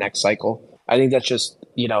leader next cycle. I think that's just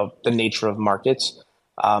the nature of markets.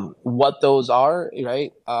 What those are,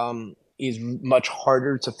 right, is much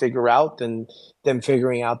harder to figure out than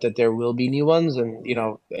figuring out that there will be new ones. And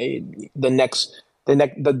the next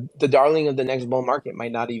the darling of the next bull market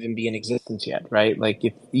might not even be in existence yet, right? Like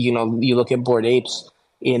if you look at Bored Apes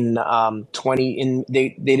in 20 in they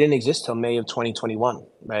didn't exist till May of 2021,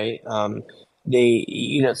 right?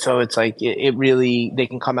 They so it's like it really, they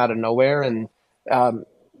can come out of nowhere. And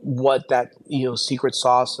what that secret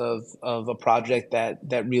sauce of a project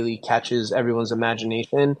that really catches everyone's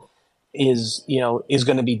imagination is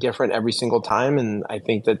going to be different every single time. And I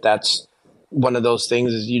think that's one of those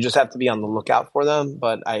things, is you just have to be on the lookout for them.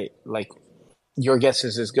 But I like, your guess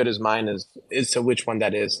is as good as mine as to which one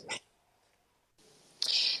that is.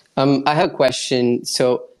 I have a question.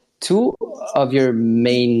 So two of your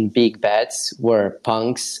main big bets were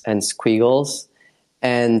punks and squiggles,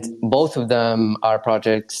 and both of them are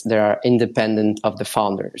projects that are independent of the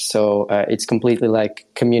founders. So it's completely like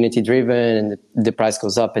community driven, and the price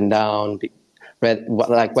goes up and down, like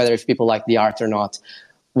whether if people like the art or not.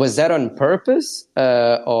 Was that on purpose,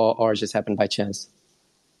 or just happened by chance?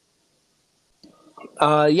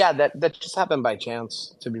 Yeah, that just happened by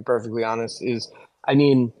chance. To be perfectly honest, I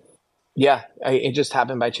mean, yeah, it just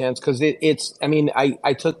happened by chance, because it's. I mean,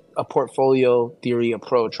 I took a portfolio theory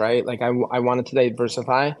approach, right? Like I wanted to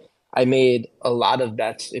diversify. I made a lot of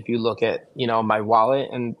bets. If you look at my wallet,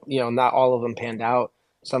 and not all of them panned out.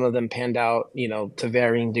 Some of them panned out, to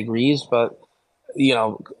varying degrees, but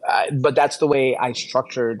but that's the way I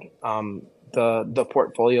structured the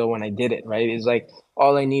portfolio when I did it, right? It's like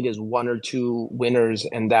all I need is one or two winners,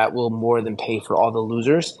 and that will more than pay for all the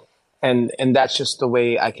losers. And that's just the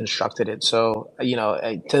way I constructed it. So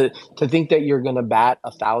to think that you're gonna bat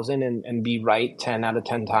 1,000 and be right 10 out of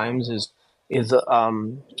 10 times is a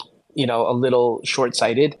little short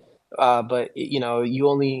sighted. But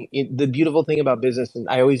the beautiful thing about business, and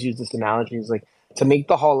I always use this analogy, is like to make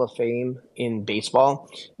the Hall of Fame in baseball,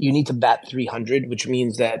 you need to bat 300, which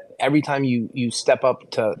means that every time you step up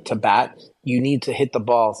to bat, you need to hit the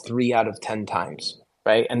ball 3 out of 10 times,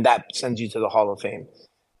 right? And that sends you to the Hall of Fame.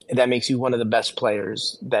 That makes you one of the best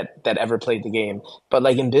players that ever played the game. But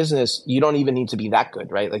like in business, you don't even need to be that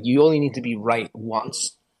good, right? Like you only need to be right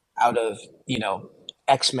once out of,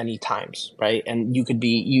 X many times, right? And you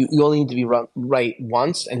only need to be right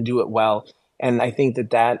once and do it well. And I think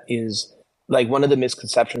that is like one of the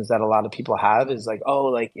misconceptions that a lot of people have is like, oh,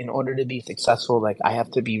 like in order to be successful, like I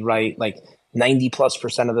have to be right like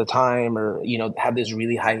 90+% of the time, or, have this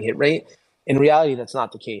really high hit rate. In reality, that's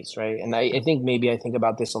not the case, right? And I think maybe I think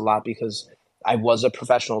about this a lot because I was a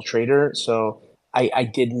professional trader. So I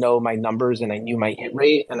did know my numbers and I knew my hit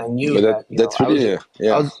rate, and I knew But that, that's I was, really I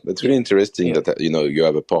yeah, was, that's yeah, really interesting yeah. that you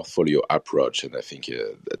have a portfolio approach, and I think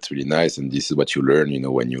that's really nice. And this is what you learn,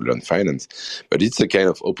 when you learn finance. But it's a kind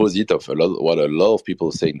of opposite of what a lot of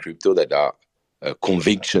people say in crypto, that are a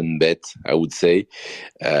conviction bet, I would say,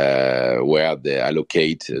 where they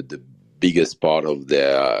allocate the biggest part of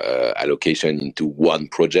their allocation into one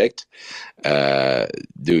project. Do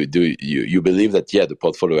you believe that the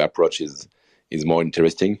portfolio approach is more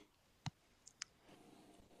interesting?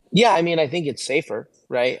 Yeah, I mean, I think it's safer,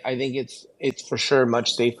 right? I think it's for sure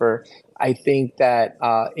much safer. I think that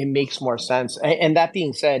it makes more sense. And that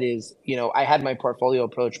being said, is I had my portfolio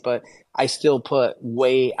approach, but I still put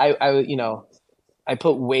way I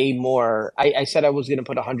put way more. I said I was going to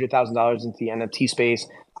put $100,000 into the NFT space.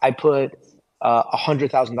 I put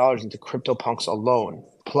 $100,000 into CryptoPunks alone,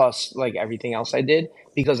 plus like everything else I did,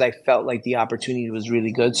 because I felt like the opportunity was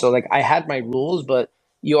really good. So like I had my rules, but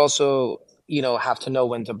you also have to know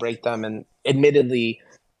when to break them. And admittedly,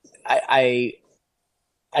 I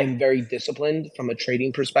I'm very disciplined from a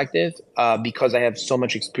trading perspective because I have so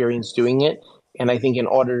much experience doing it. And I think in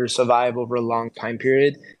order to survive over a long time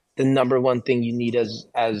period, the number one thing you need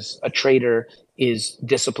as a trader is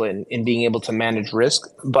discipline in being able to manage risk.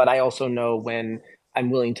 But I also know when I'm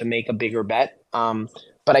willing to make a bigger bet.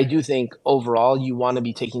 But I do think overall you want to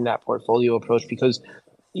be taking that portfolio approach because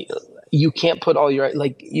you can't put all your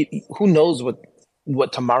who knows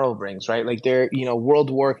what tomorrow brings, right? Like world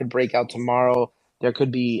war could break out tomorrow. There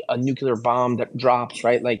could be a nuclear bomb that drops,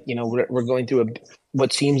 right? Like we're going through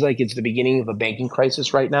what seems like it's the beginning of a banking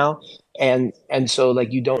crisis right now, and so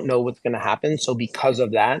like you don't know what's going to happen. So because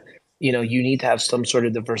of that, you need to have some sort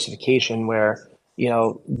of diversification where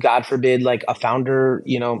God forbid, like a founder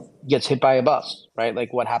gets hit by a bus, right?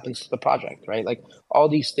 Like what happens to the project, right? Like all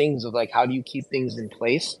these things of like how do you keep things in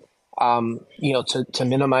place to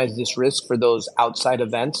minimize this risk for those outside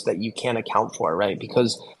events that you can't account for, right?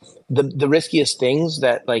 Because the riskiest things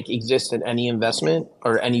that like exist in any investment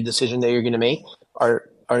or any decision that you're going to make are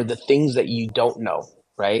the things that you don't know,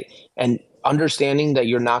 right? And understanding that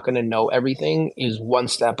you're not going to know everything is one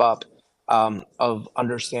step up of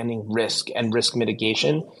understanding risk and risk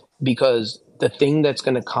mitigation, because the thing that's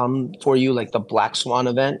going to come for you, like the black swan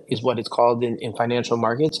event is what it's called in financial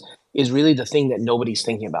markets, is really the thing that nobody's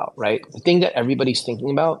thinking about, right? The thing that everybody's thinking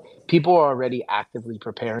about, people are already actively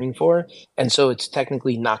preparing for. And so it's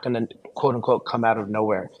technically not going to, quote unquote, come out of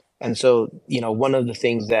nowhere. And so, one of the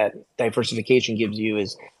things that diversification gives you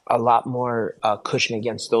is a lot more cushion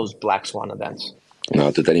against those black swan events.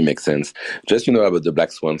 No, totally makes sense. Just about the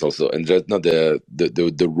black swans also, and just not the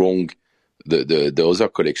wrong, the other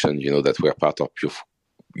collection that were part of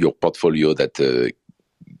your portfolio that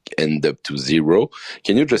end up to zero.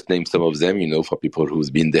 Can you just name some of them? For people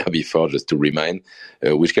who's been there before, just to remind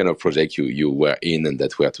which kind of project you were in and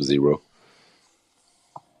that were to zero.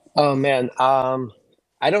 Oh man,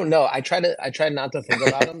 I don't know. I try not to think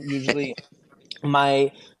about them. Usually,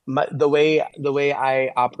 my the way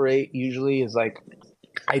I operate usually is like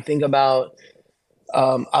I think about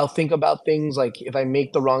I'll think about things like if I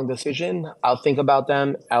make the wrong decision, I'll think about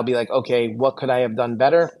them. I'll be like, okay, what could I have done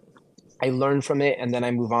better? I learn from it and then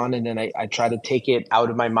I move on, and then I try to take it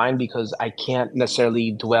out of my mind because I can't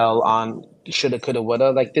necessarily dwell on shoulda, coulda,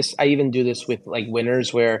 woulda. Like this, I even do this with like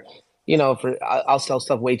winners where, I'll sell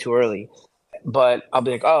stuff way too early, but I'll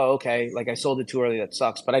be like, oh, okay, like I sold it too early, that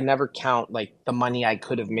sucks. But I never count like the money I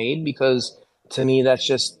could have made, because to me that's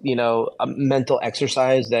just a mental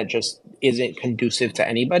exercise that just isn't conducive to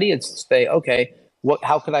anybody. It's to say, okay,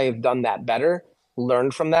 how could I have done that better,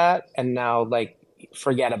 learn from that, and now like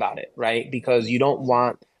forget about it, right? Because you don't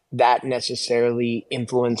want that necessarily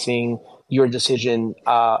influencing your decision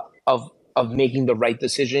of making the right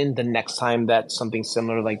decision the next time that something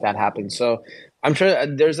similar like that happens. So I'm sure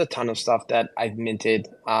there's a ton of stuff that I've minted,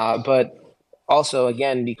 but also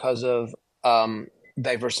again because of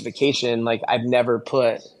diversification, like I've never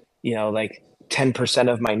put like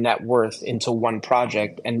 10% of my net worth into one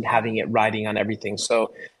project and having it riding on everything.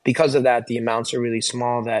 So because of that, the amounts are really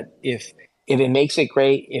small. That if it makes it,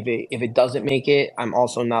 great. If it doesn't make it, I'm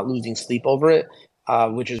also not losing sleep over it,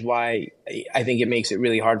 which is why I think it makes it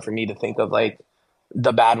really hard for me to think of like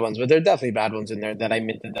the bad ones. But there are definitely bad ones in there that I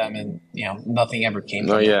minted them and nothing ever came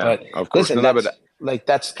No, from it. yeah, But of course. listen, No, no, that's but like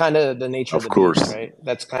that's kind of the nature of of the beast, course. right?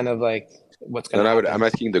 That's kind of like what's going No, to no, but I'm happen.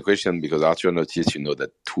 asking the question because Arthur noticed,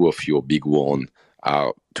 that two of your big one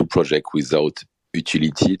are two projects without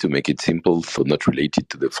utility, to make it simple, so not related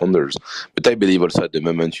to the founders. But I believe also at the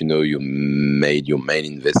moment, you made your main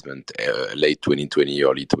investment late 2020,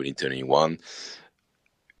 early 2021.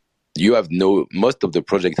 You have most of the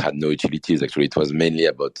project had no utilities. Actually, it was mainly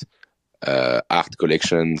about art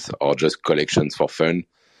collections or just collections for fun.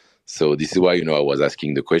 So this is why, I was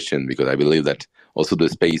asking the question, because I believe that also the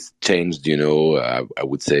space changed, I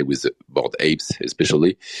would say with board apes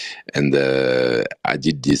especially. And I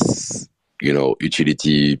did this,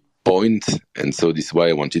 utility point. And so this is why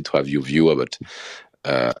I wanted to have your view about.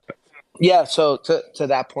 Yeah, so to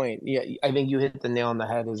that point, yeah, I think you hit the nail on the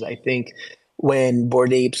head. Is I think when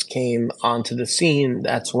Bored Apes came onto the scene,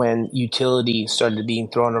 that's when utility started being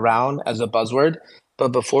thrown around as a buzzword. But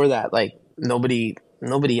before that, like nobody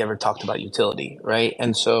ever talked about utility, right?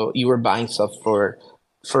 And so you were buying stuff for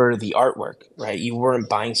the artwork, right? You weren't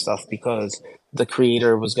buying stuff because the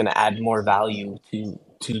creator was going to add more value to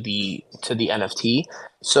the NFT.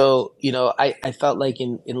 So, I felt like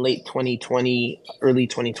in late 2020, early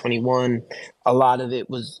 2021, a lot of it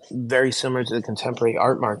was very similar to the contemporary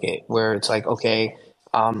art market, where it's like, okay,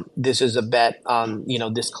 this is a bet on,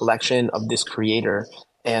 this collection of this creator.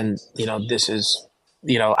 And, this is,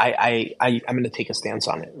 I'm going to take a stance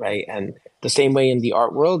on it. Right. And the same way in the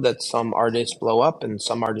art world that some artists blow up and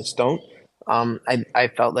some artists don't. I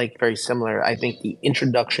felt like very similar. I think the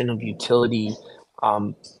introduction of utility,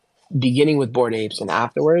 beginning with Bored Apes and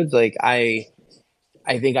afterwards, like I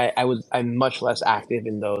think I'm much less active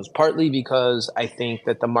in those, partly because I think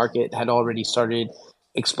that the market had already started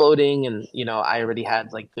exploding, and I already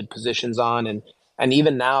had like good positions on, and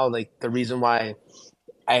even now, like the reason why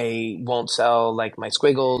I won't sell like my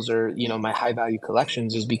squiggles or my high value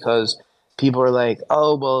collections is because people are like,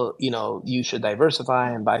 oh well, you should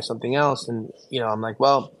diversify and buy something else, and I'm like,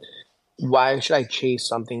 well, why should I chase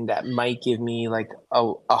something that might give me like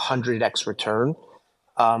a 100x return,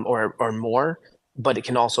 or more, but it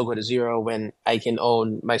can also go to zero when I can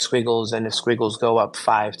own my squiggles, and if squiggles go up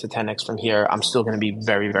 5 to 10x from here, I'm still going to be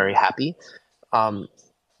very very happy. Um,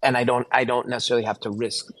 and I don't necessarily have to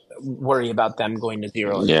worry about them going to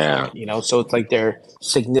zero at this Yeah, point. So it's like they're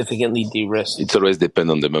significantly de-risked. it's always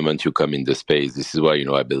depend on the moment you come in the space. This is why,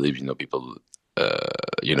 I believe, people,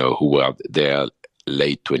 who were there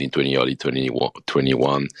late 2020, early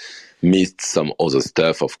 2021, missed some other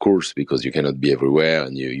stuff, of course, because you cannot be everywhere,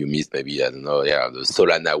 and you missed maybe, I don't know, yeah, the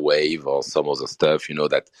Solana wave or some other stuff,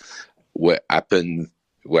 that where happened,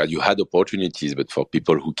 where you had opportunities, but for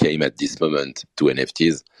people who came at this moment to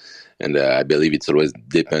NFTs. And I believe it's always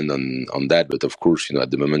depend on that. But of course,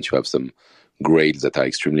 at the moment you have some grades that are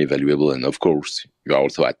extremely valuable, and of course you are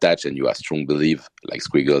also attached and you have strong belief, like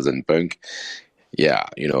Squiggles and Punk. Yeah,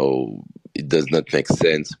 it does not make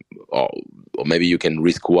sense, or maybe you can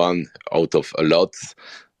risk one out of a lot,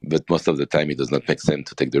 but most of the time it does not make sense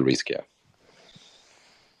to take the risk. Yeah.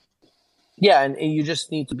 Yeah, and you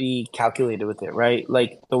just need to be calculated with it, right?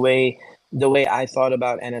 Like the way I thought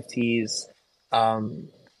about NFTs, um,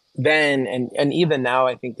 then and even now,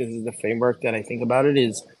 I think this is the framework that I think about it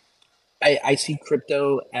is I see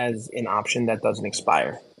crypto as an option that doesn't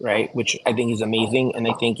expire, right? Which I think is amazing. And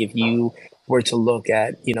I think if you were to look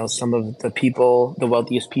at, some of the people, the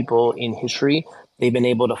wealthiest people in history, they've been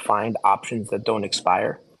able to find options that don't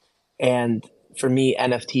expire. And for me,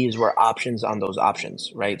 NFTs were options on those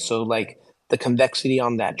options, right? So like the convexity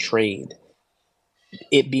on that trade,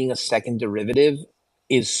 it being a second derivative,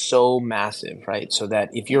 is so massive, right? So that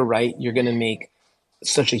if you're right, you're going to make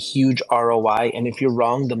such a huge ROI. And if you're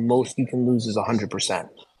wrong, the most you can lose is 100%,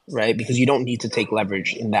 right? Because you don't need to take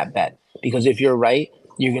leverage in that bet. Because if you're right,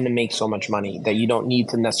 you're going to make so much money that you don't need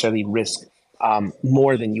to necessarily risk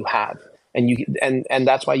more than you have. And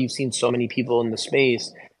that's why you've seen so many people in the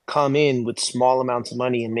space come in with small amounts of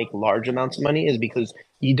money and make large amounts of money is because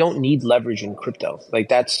you don't need leverage in crypto. Like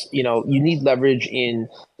that's, you need leverage in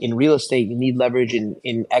real estate, you need leverage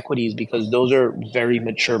in equities because those are very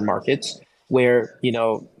mature markets where, you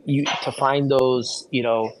to find those,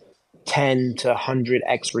 10 to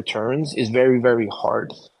 100x returns is very, very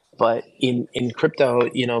hard. But in crypto,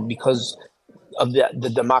 because of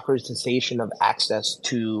the democratization of access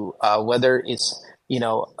to whether it's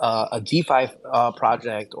a DeFi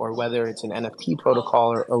project or whether it's an NFT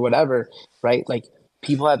protocol or whatever, right? Like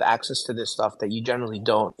people have access to this stuff that you generally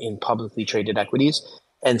don't in publicly traded equities,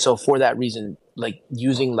 and so for that reason, like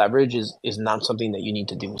using leverage is not something that you need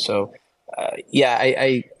to do. So yeah,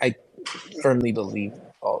 I firmly believe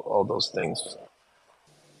all those things.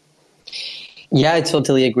 Yeah, I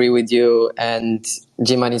totally agree with you. And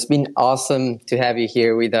GMoney, it's been awesome to have you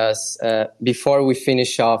here with us. Before we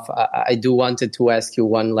finish off, I do wanted to ask you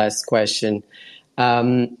one last question.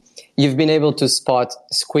 You've been able to spot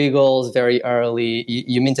squiggles very early.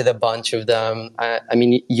 You minted a bunch of them. I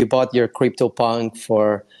mean, you bought your CryptoPunk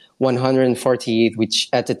for 140 ETH, which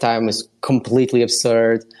at the time was completely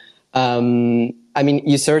absurd. I mean,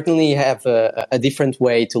 you certainly have a different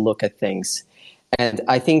way to look at things. And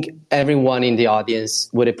I think everyone in the audience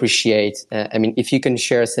would appreciate, if you can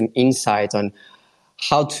share some insight on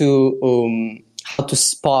how to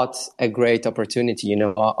spot a great opportunity,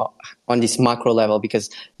 on this macro level, because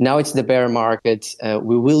now it's the bear market.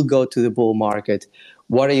 We will go to the bull market.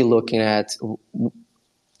 What are you looking at?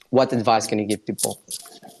 What advice can you give people?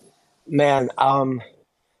 Man,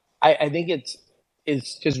 I think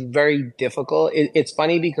it's just very difficult. It's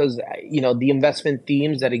funny because the investment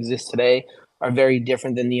themes that exist today are very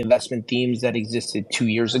different than the investment themes that existed 2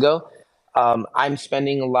 years ago. I'm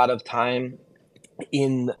spending a lot of time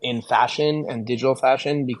in fashion and digital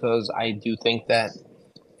fashion because I do think that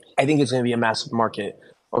I think it's going to be a massive market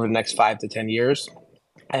over the next 5 to 10 years,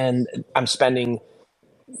 and I'm spending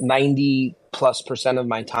 90+% of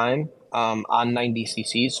my time on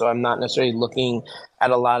 90cc. So I'm not necessarily looking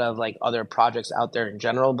at a lot of like other projects out there in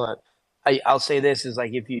general, but I'll say this is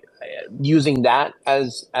like if you using that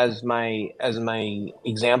as my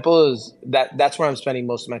example is that's where I'm spending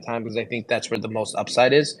most of my time because I think that's where the most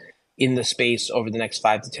upside is in the space over the next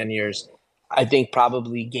 5 to 10 years. I think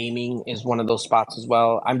probably gaming is one of those spots as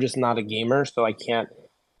well. I'm just not a gamer, so I can't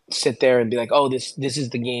sit there and be like, oh, this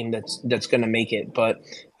is the game that's going to make it. But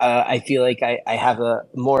I feel like I have a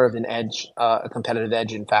more of an edge, a competitive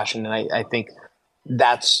edge in fashion, and I think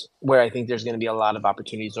that's where I think there's going to be a lot of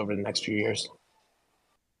opportunities over the next few years.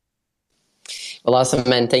 Well, awesome,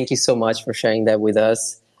 man. Thank you so much for sharing that with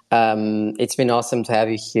us. It's been awesome to have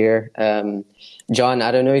you here. John,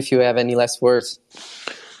 I don't know if you have any last words.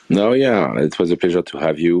 No, yeah, it was a pleasure to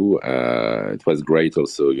have you. It was great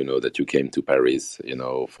also, that you came to Paris,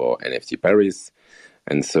 for NFT Paris.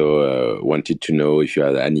 And so wanted to know if you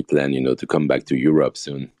had any plan, to come back to Europe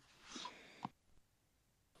soon.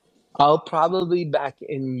 I'll probably be back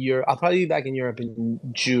in Europe. I'll probably be back in Europe in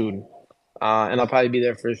June, and I'll probably be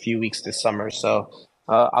there for a few weeks this summer. So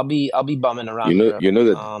I'll be bumming around Europe.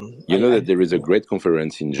 That there is a great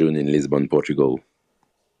conference in June in Lisbon, Portugal.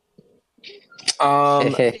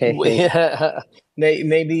 Yeah,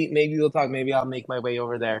 maybe we'll talk. Maybe I'll make my way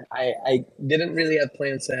over there. I didn't really have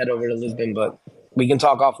plans to head over to Lisbon, but we can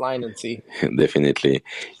talk offline and see. Definitely.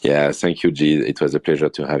 Yeah, thank you, G. It was a pleasure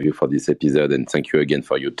to have you for this episode, and thank you again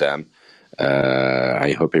for your time.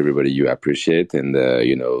 I hope everybody you appreciate, and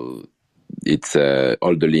it's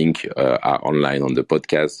all the link are online on the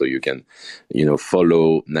podcast, so you can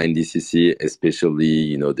follow 90cc,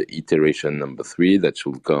 especially the iteration number 3 that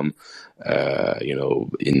should come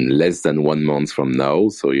in less than 1 month from now.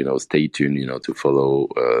 So stay tuned to follow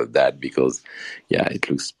that, because it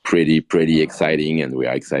looks pretty exciting, and we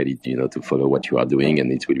are excited to follow what you are doing, and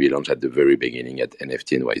it will be launched at the very beginning at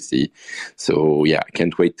NFT NYC. So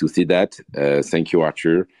can't wait to see that. Thank you,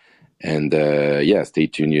 Arthur. And stay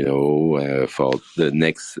tuned, for the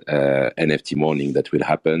next NFT morning that will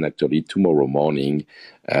happen actually tomorrow morning.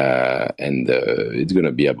 And it's going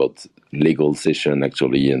to be about legal session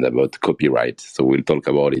actually and about copyright. So we'll talk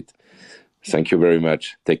about it. Thank you very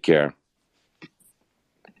much. Take care.